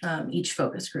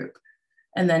focus group,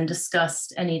 and then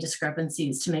discussed any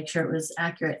discrepancies to make sure it was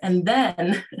accurate. And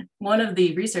then one of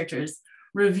the researchers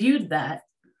reviewed that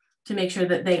to make sure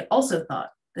that they also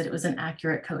thought that it was an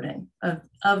accurate coding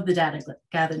of the data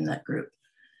gathered in that group.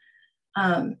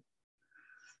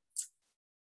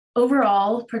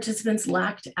 Overall, participants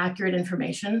lacked accurate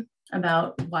information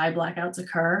about why blackouts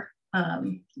occur,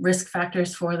 risk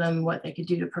factors for them, what they could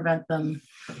do to prevent them.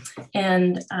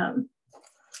 And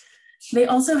they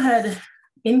also had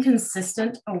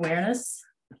inconsistent awareness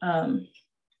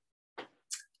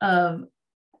of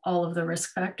all of the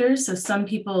risk factors. So some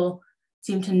people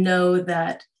seem to know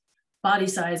that body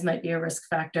size might be a risk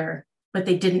factor, but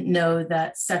they didn't know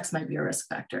that sex might be a risk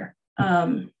factor.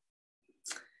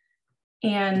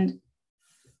 And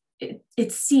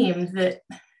it seemed that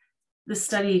the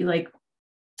study,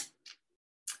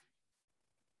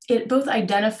 it both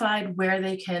identified where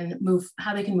they can move,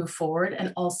 how they can move forward,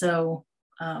 and also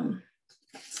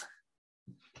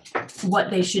what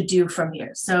they should do from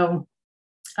here. So,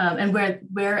 and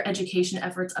where education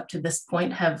efforts up to this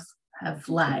point have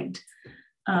lagged.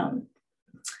 And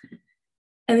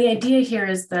the idea here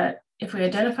is that if we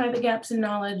identify the gaps in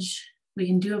knowledge, we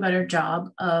can do a better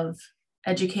job of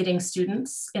educating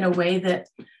students in a way that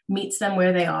meets them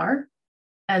where they are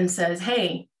and says,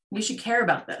 hey, we should care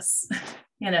about this.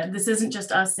 This isn't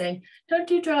just us saying, don't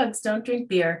do drugs, don't drink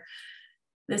beer.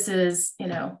 This is,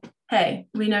 hey,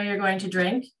 we know you're going to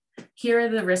drink. Here are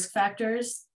the risk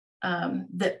factors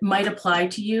that might apply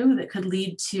to you that could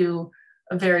lead to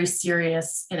a very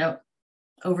serious,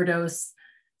 overdose,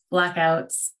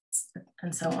 blackouts,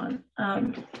 and so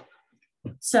on.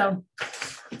 So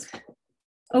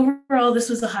overall, this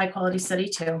was a high quality study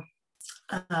too,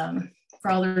 for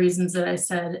all the reasons that I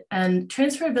said. And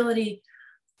transferability,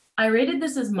 I rated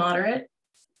this as moderate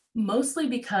mostly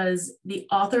because the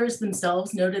authors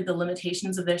themselves noted the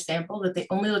limitations of their sample, that they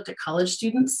only looked at college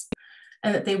students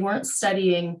and that they weren't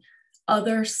studying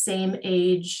other same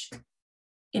age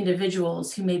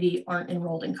individuals who maybe aren't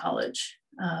enrolled in college,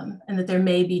 and that there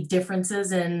may be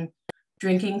differences in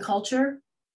drinking culture,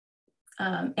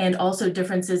 and also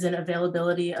differences in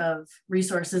availability of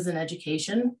resources and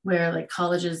education, where like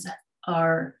colleges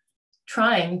are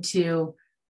trying to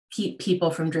keep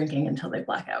people from drinking until they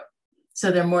black out.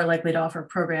 So they're more likely to offer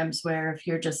programs where if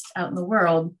you're just out in the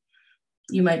world,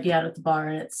 you might be out at the bar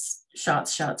and it's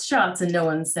shots, shots, shots, and no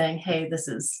one's saying, hey, this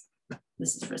is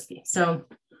risky. So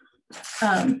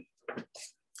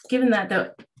given that,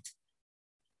 though,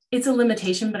 it's a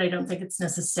limitation, but I don't think it's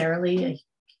necessarily a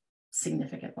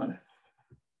significant one.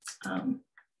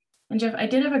 And Jeff, I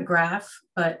did have a graph,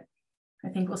 but I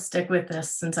think we'll stick with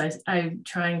this since I'm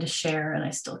trying to share and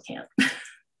I still can't.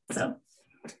 So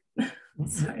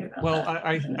sorry about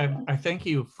that. I thank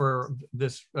you for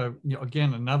this.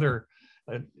 Again, another.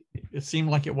 It seemed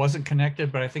like it wasn't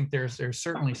connected, but I think there's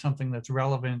certainly something that's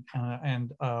relevant,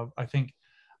 and I think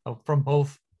from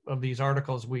both of these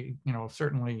articles, we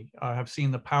certainly have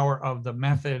seen the power of the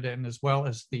method and as well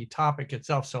as the topic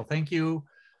itself. So thank you.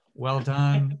 Well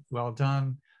done. Well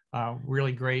done.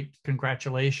 Really great.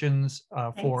 Congratulations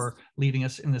for leading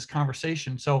us in this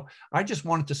conversation. So I just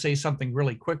wanted to say something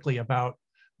really quickly about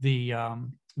the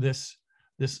this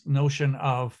notion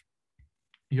of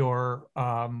your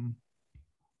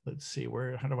let's see,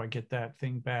 how do I get that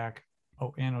thing back?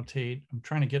 Oh, annotate. I'm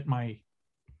trying to get my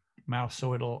mouse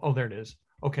so there it is.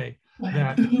 Okay,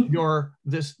 that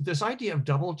this idea of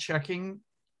double checking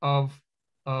of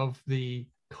the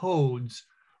codes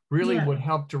really would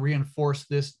help to reinforce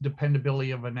this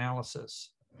dependability of analysis.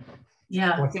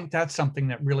 Yeah. So I think that's something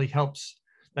that really helps.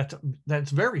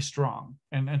 That's very strong,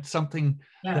 and it's something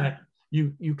that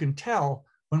you can tell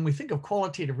when we think of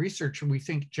qualitative research, and we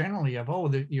think generally of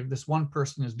this one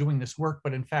person is doing this work,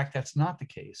 but in fact that's not the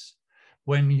case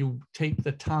when you take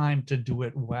the time to do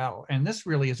it well. And this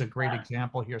really is a great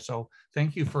example here. So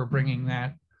thank you for bringing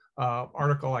that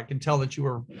article. I can tell that you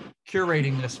were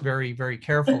curating this very, very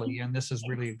carefully, and this is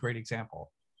really a great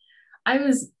example. I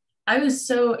was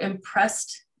so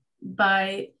impressed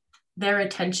by their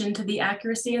attention to the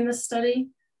accuracy in this study,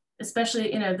 especially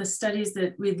the studies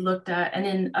that we'd looked at, and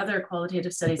in other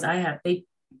qualitative studies I have, they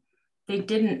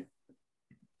didn't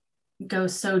go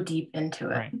so deep into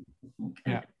it.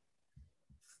 Right.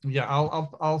 Yeah,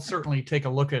 I'll certainly take a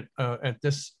look at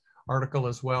this article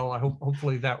as well. I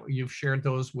hopefully that you've shared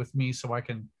those with me so I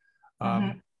can,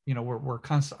 I'm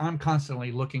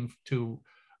constantly looking to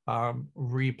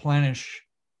replenish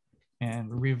and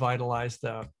revitalize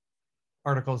the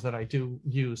articles that I do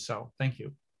use. So thank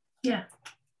you. Yeah.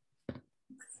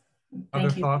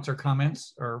 Other thoughts or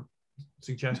comments or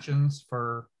suggestions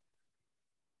for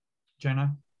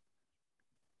Jenna?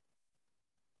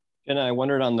 Jenna, I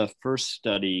wondered on the first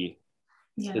study,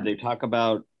 did they talk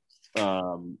about,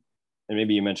 and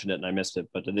maybe you mentioned it and I missed it,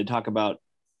 but did they talk about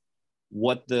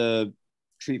what the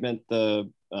treatment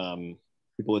the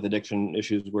people with addiction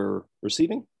issues were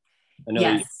receiving? I know.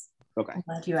 Yes. Okay. I'm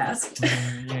glad you asked.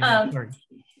 Sorry.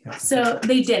 So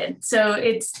they did. So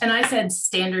and I said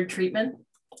standard treatment.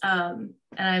 And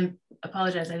I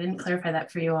apologize, I didn't clarify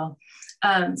that for you all.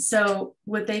 So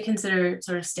what they consider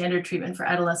sort of standard treatment for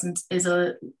adolescents is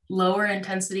a lower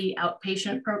intensity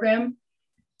outpatient program,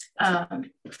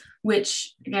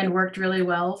 which again worked really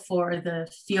well for the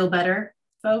feel better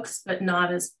folks, but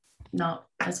not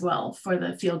as well for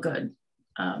the feel good.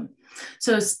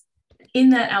 So in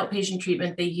that outpatient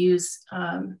treatment, they use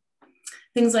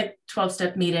things like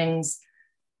 12-step meetings,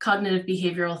 cognitive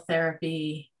behavioral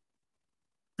therapy,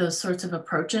 those sorts of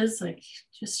approaches, like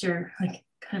just your kind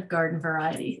of garden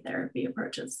variety therapy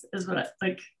approaches is what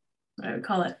I would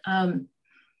call it.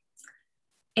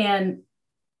 And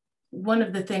one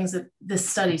of the things that this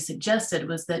study suggested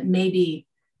was that maybe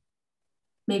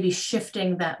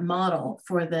shifting that model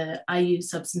for the I use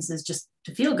substances just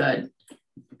to feel good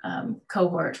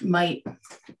cohort might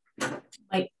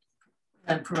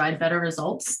provide better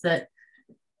results that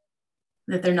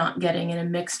they're not getting in a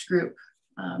mixed group,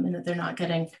 and that they're not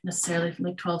getting necessarily from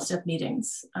like 12-step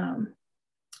meetings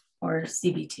or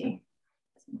CBT.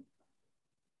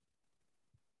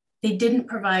 They didn't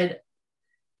provide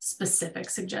specific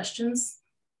suggestions,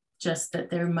 just that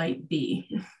there might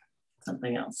be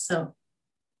something else. So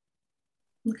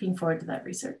looking forward to that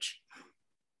research.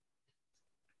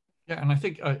 Yeah, and I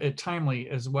think timely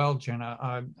as well,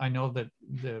 Jenna. I know that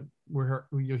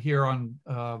you hear on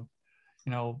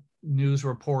news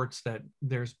reports that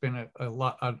there's been a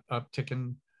lot of uptick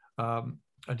in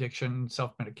addiction,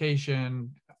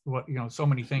 self-medication, what, so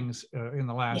many things in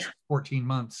the last 14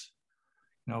 months,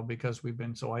 because we've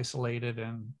been so isolated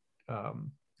and,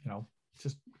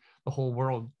 just the whole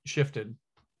world shifted.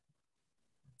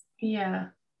 Yeah.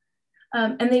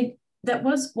 And that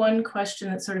was one question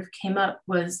that sort of came up,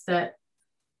 was that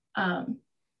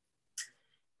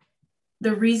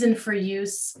the reason for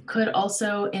use could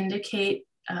also indicate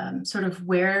sort of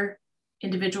where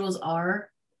individuals are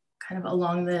kind of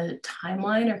along the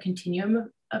timeline or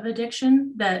continuum of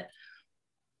addiction, that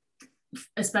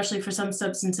especially for some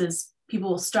substances,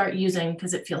 people will start using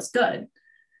because it feels good.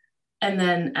 And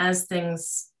then as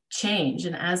things change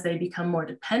and as they become more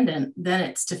dependent, then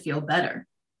it's to feel better.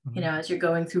 Mm-hmm. As you're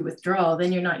going through withdrawal,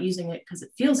 then you're not using it because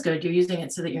it feels good. You're using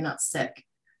it so that you're not sick.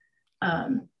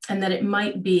 And that it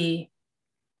might be,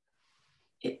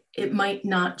 it might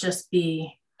not just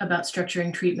be about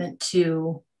structuring treatment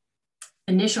to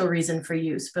initial reason for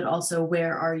use, but also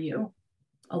where are you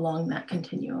along that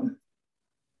continuum.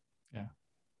 Yeah,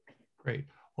 great.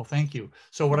 Well, thank you.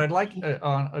 So what I'd like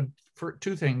for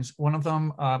two things. One of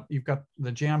them, you've got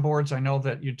the Jamboards. I know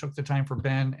that you took the time for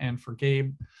Ben and for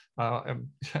Gabe.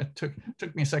 It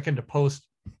took me a second to post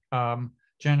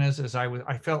Jenna's, as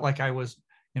I felt like I was,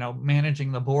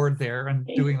 managing the board there and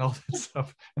doing all that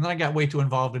stuff. And then I got way too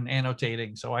involved in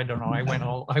annotating. So I don't know. I went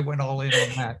all in on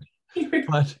that.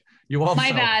 But you also.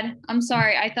 My bad. I'm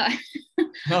sorry. I thought.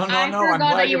 No. I'm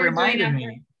glad you reminded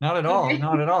me. Not at all.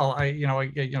 Not at all. I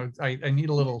need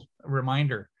a little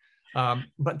reminder.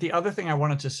 But the other thing I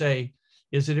wanted to say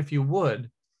is that if you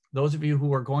would, those of you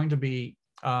who are going to be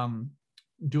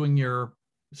doing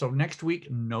so next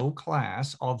week, no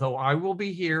class, although I will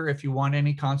be here if you want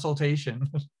any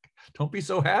consultation. Don't be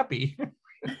so happy.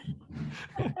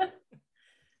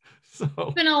 So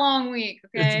it's been a long week,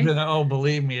 okay?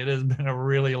 Believe me, it has been a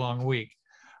really long week.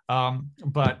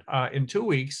 But in 2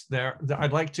 weeks,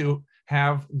 I'd like to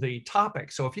have the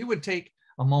topic. So if you would take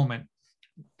a moment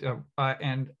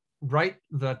and write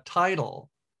the title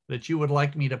that you would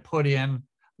like me to put in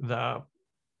the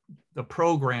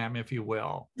program, if you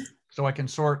will, so I can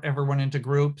sort everyone into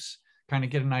groups, kind of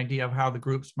get an idea of how the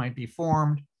groups might be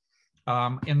formed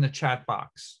in the chat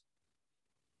box.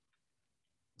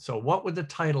 So what would the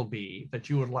title be that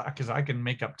you would like, because I can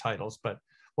make up titles, but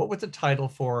what would the title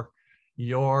for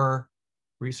your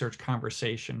research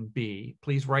conversation be?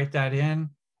 Please write that in.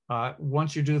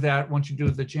 Once you do that, once you do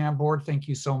the Jamboard, thank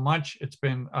you so much. It's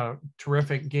been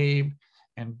terrific. Gabe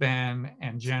and Ben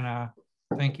and Jenna,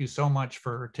 thank you so much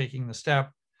for taking the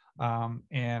step.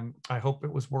 And I hope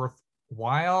it was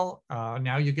worthwhile.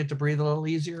 Now you get to breathe a little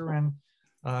easier and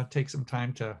take some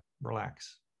time to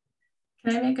relax.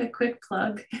 Can I make a quick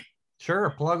plug? Sure,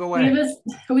 plug away.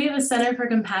 We have a Center for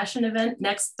Compassion event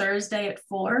next Thursday at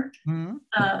 4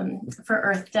 for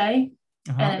Earth Day.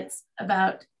 And it's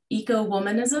about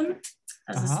eco-womanism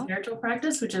as a spiritual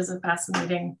practice, which is a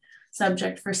fascinating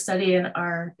subject for study. And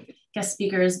our guest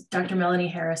speaker is Dr. Melanie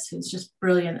Harris, who's just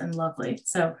brilliant and lovely.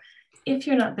 So if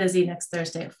you're not busy, next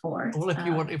Thursday at 4. Well,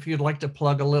 if you'd like to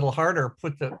plug a little harder,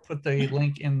 put the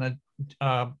link in the.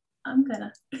 I'm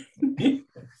gonna.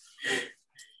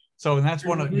 So, and that's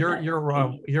one of you're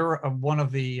one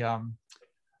of the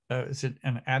is it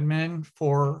an admin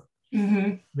for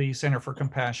the Center for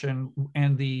Compassion,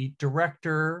 and the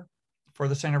director for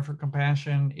the Center for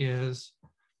Compassion is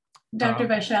Dr.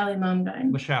 Vaishali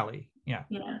Momdine. Vaishali, yeah.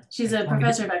 Yeah, she's a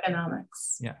professor of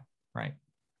economics. Yeah, right.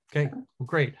 Okay, well,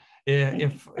 great.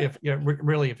 If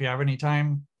you have any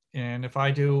time, and if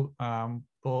I do,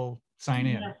 we'll sign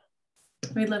in. Yeah.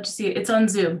 We'd love to see it. It's on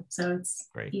Zoom, so it's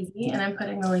great. Easy. And I'm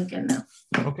putting the link in now.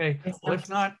 Okay. Well, if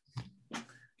not,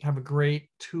 have a great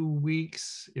 2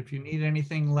 weeks. If you need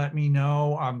anything, let me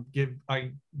know.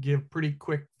 I give pretty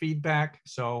quick feedback,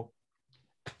 so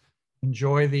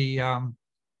enjoy the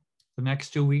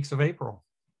next 2 weeks of April.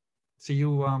 See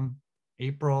you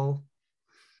April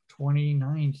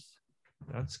 29th.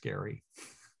 That's scary.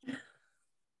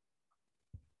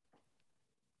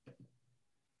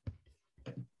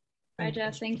 Bye,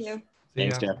 Jeff. Thank you.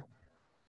 Thanks, Jeff.